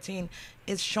 2014,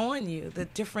 is showing you the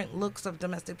different looks of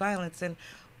domestic violence. And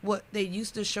what they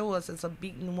used to show us is a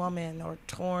beaten woman or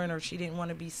torn, or she didn't want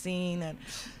to be seen. And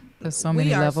there's so many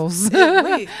levels.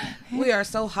 we are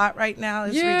so hot right now.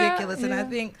 It's ridiculous. And I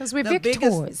think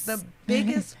the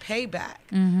biggest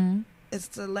payback is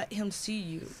to let him see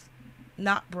you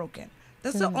not broken.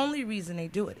 That's the only reason they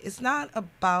do it. It's not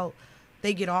about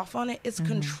they get off on it. It's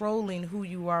controlling who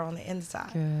you are on the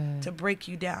inside to break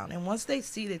you down. And once they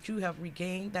see that you have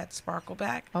regained that sparkle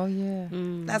back,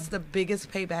 that's the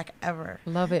biggest payback ever.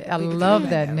 Love it. I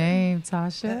love that name,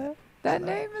 Tasha. That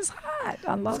name is hot.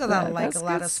 I love that. Because I like a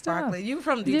lot of sparkling. You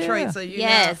from Detroit, so you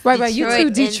know. Right. You two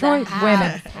Detroit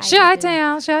women.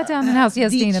 Chi-town in the house.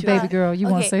 Yes, Dina, baby girl, you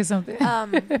want to say something?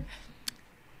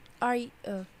 Are you...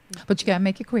 But you gotta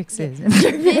make it quick, sis.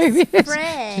 This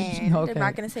friend. I'm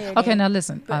not gonna say her Okay, name. now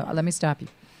listen. Let me stop you,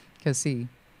 because see,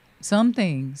 some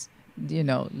things, you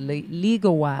know,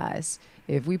 legal wise,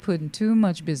 if we putting too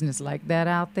much business like that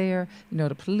out there, you know,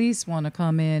 the police want to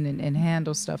come in and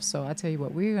handle stuff. So I tell you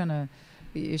what, we're gonna.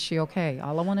 Is she okay?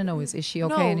 All I want to know is she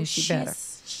okay and is she better?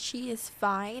 She is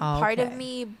fine. Oh, part of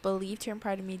me believed her and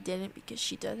part of me didn't, because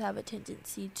she does have a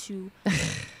tendency to.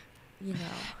 You know.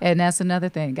 And that's another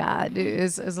thing. God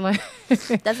is like that's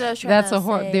what I was trying to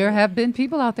say. There have been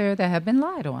people out there that have been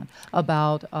lied on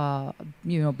about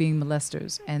you know, being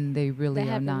molesters, and they really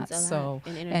are not. So,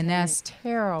 and that's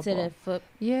terrible. To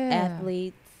the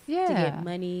athletes to get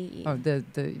money. Or the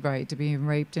right, to being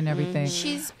raped and everything.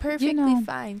 She's perfectly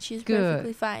fine. She's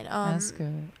perfectly fine. That's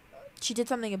good. She did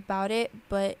something about it,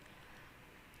 but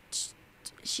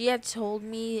she had told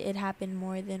me it happened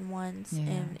more than once,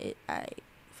 and I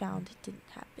found it didn't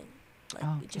happen.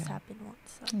 Like, it just happened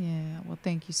once. So. Yeah, well,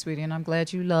 thank you, sweetie. And I'm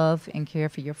glad you love and care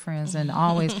for your friends. And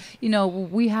always, you know,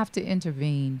 we have to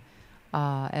intervene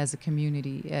as a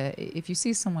community. If you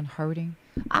see someone hurting,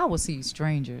 I will see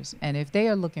strangers. And if they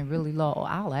are looking really low,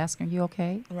 I'll ask them, you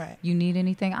okay? Right. You need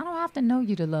anything? I don't have to know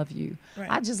you to love you. Right.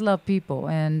 I just love people.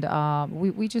 And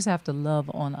we just have to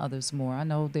love on others more. I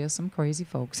know there's some crazy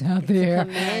folks out there.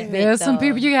 There's some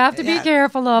people you have to be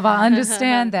careful of. I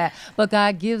understand that. But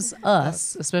God gives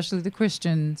us, especially the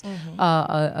Christians,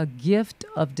 a gift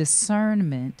of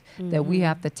discernment that we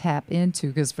have to tap into.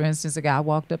 Because, for instance, a guy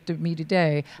walked up to me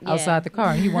today outside the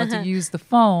car, and he wanted to use the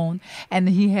phone, and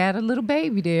he had a little baby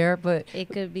there, but it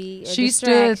could be she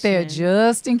stood there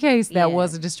just in case that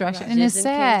was a distraction. And it's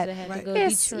sad.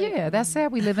 That's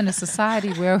sad. We live in a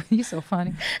society where you're so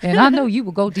funny, and I know you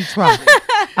will go Detroit.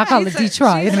 I call it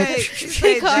Detroit.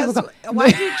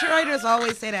 Why Detroiters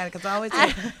always say that? Because I always say,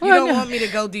 you don't want me to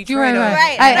go Detroit.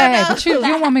 Right. Hey, but you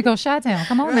don't want me to go Chi-town.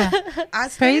 Come on now.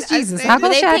 Praise Jesus. I'll go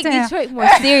Chi-town. They take Detroit more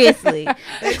seriously.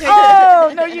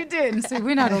 Oh, no, you didn't. See,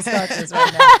 we're not going to start this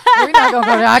right now. We're not going to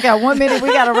go there. I got 1 minute. We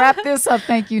got to wrap this up.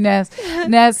 Thank you, Ness.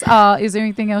 Ness, is there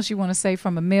anything else you want to say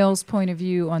from a male's point of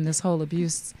view on this whole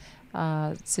abuse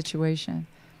situation?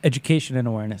 Education and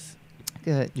awareness.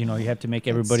 Good. You know, you have to make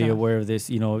everybody stuff. aware of this.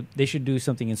 You know, they should do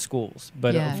something in schools,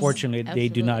 but Yes. unfortunately, they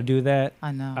do not do that.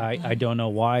 I know. I don't know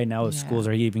why. Now Yeah. schools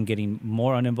are even getting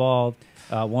more uninvolved.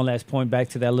 One last point back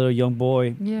to that little young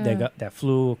boy Yeah. that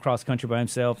flew across country by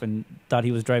himself and thought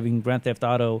he was driving Grand Theft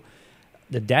Auto.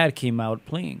 The dad came out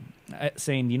pleading,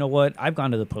 saying, you know what, I've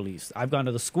gone to the police, I've gone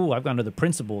to the school, I've gone to the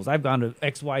principals, I've gone to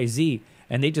XYZ,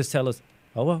 and they just tell us,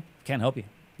 oh, well, can't help you.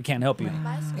 We can't help you.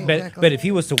 But if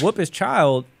he was to whoop his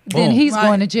child, then boom. he's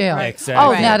going to jail. Exactly.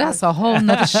 Oh, now that's a whole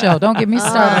nother show. Don't get me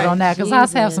started on that, because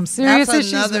I have some serious That's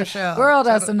issues. another with- show. Girl,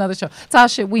 that's another show.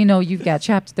 Tasha, we know you've got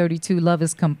Chapter 32, Love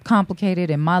is Complicated,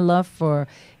 and my love for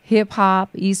hip-hop,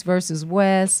 East versus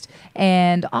West,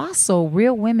 and also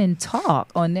Real Women Talk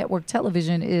on network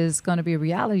television is going to be a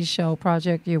reality show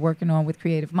project you're working on with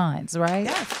Creative Minds,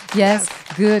 right? Yes.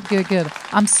 Good.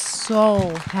 I'm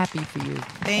so happy for you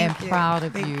and proud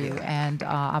of you. And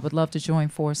I would love to join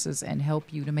forces and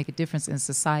help you to make a difference in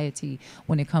society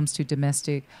when it comes to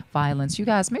domestic violence. You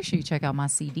guys, make sure you check out my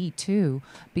CD too,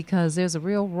 because there's a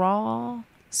real raw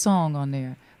song on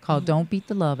there called Don't Beat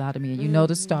the Love Out of Me. And you know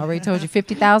the story. I already told you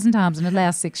 50,000 times in the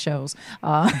last 6 shows.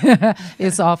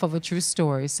 It's off of a true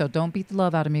story. So Don't Beat the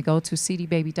Love Out of Me. Go to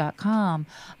cdbaby.com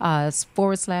 /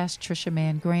 Trisha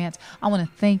Mann-Grant. I want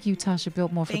to thank you, Tasha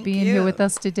Biltmore, for being here with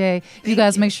us today. You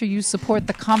guys make sure you support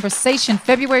the conversation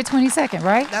February 22nd,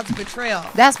 right? That's betrayal.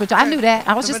 That's what I knew that.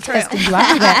 I was just betrayal. testing you.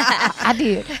 I knew that. I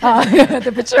did.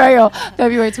 The betrayal,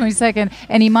 February 22nd.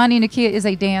 And Imani Nakia is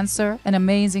a dancer, an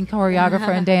amazing choreographer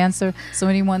and dancer. So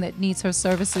anyone that needs her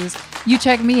services, you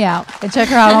check me out and check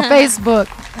her out on Facebook,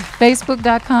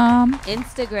 facebook.com.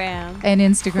 Instagram. And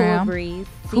Instagram. Cool Breeze.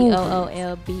 Cool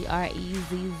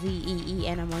COOLBREZZEE.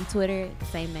 And I'm on Twitter,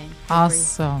 same name. Cool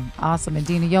Breeze. Awesome. And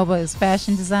Dina Yoba is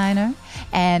fashion designer.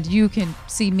 And you can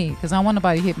see me, because I want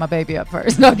nobody to hit my baby up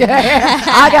first, okay?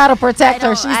 I got to protect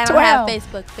her. She's 12. I don't have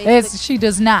Facebook. She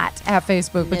does not have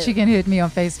Facebook, but she can hit me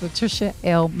on Facebook. Trisha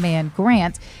L.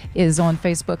 Mann-Grant is on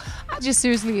Facebook. I just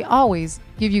seriously always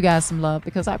give you guys some love,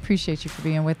 because I appreciate you for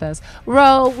being with us.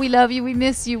 Ro, we love you. We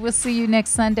miss you. We'll see you next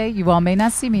Sunday. You all may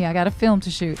not see me. I got a film to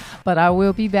shoot, but I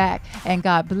will be back. And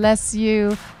God bless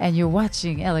you. And you're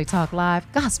watching LA Talk Live,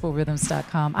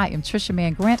 gospelrhythms.com. I am Trisha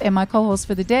Mann-Grant, and my co-host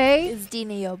for the day is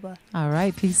Dina Yoba. All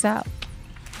right. Peace out.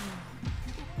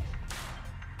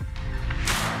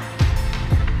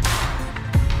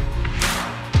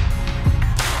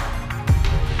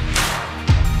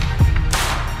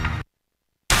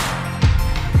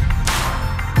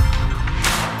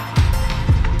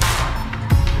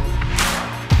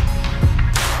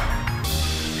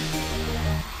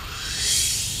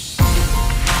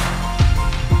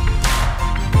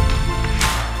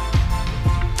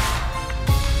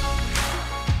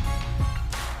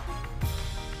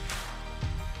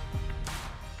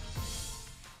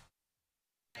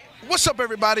 What's up,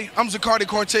 everybody? I'm Zacardi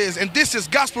Cortez, and this is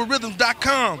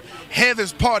GospelRhythms.com,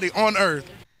 Heaven's Party on Earth.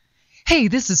 Hey,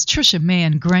 this is Trisha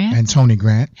Mann-Grant. And Tony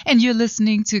Grant. And you're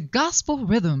listening to Gospel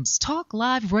Rhythms Talk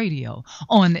Live Radio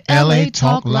on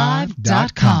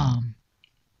LaTalkLive.com.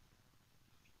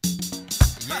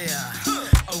 Yeah.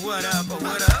 What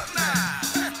up?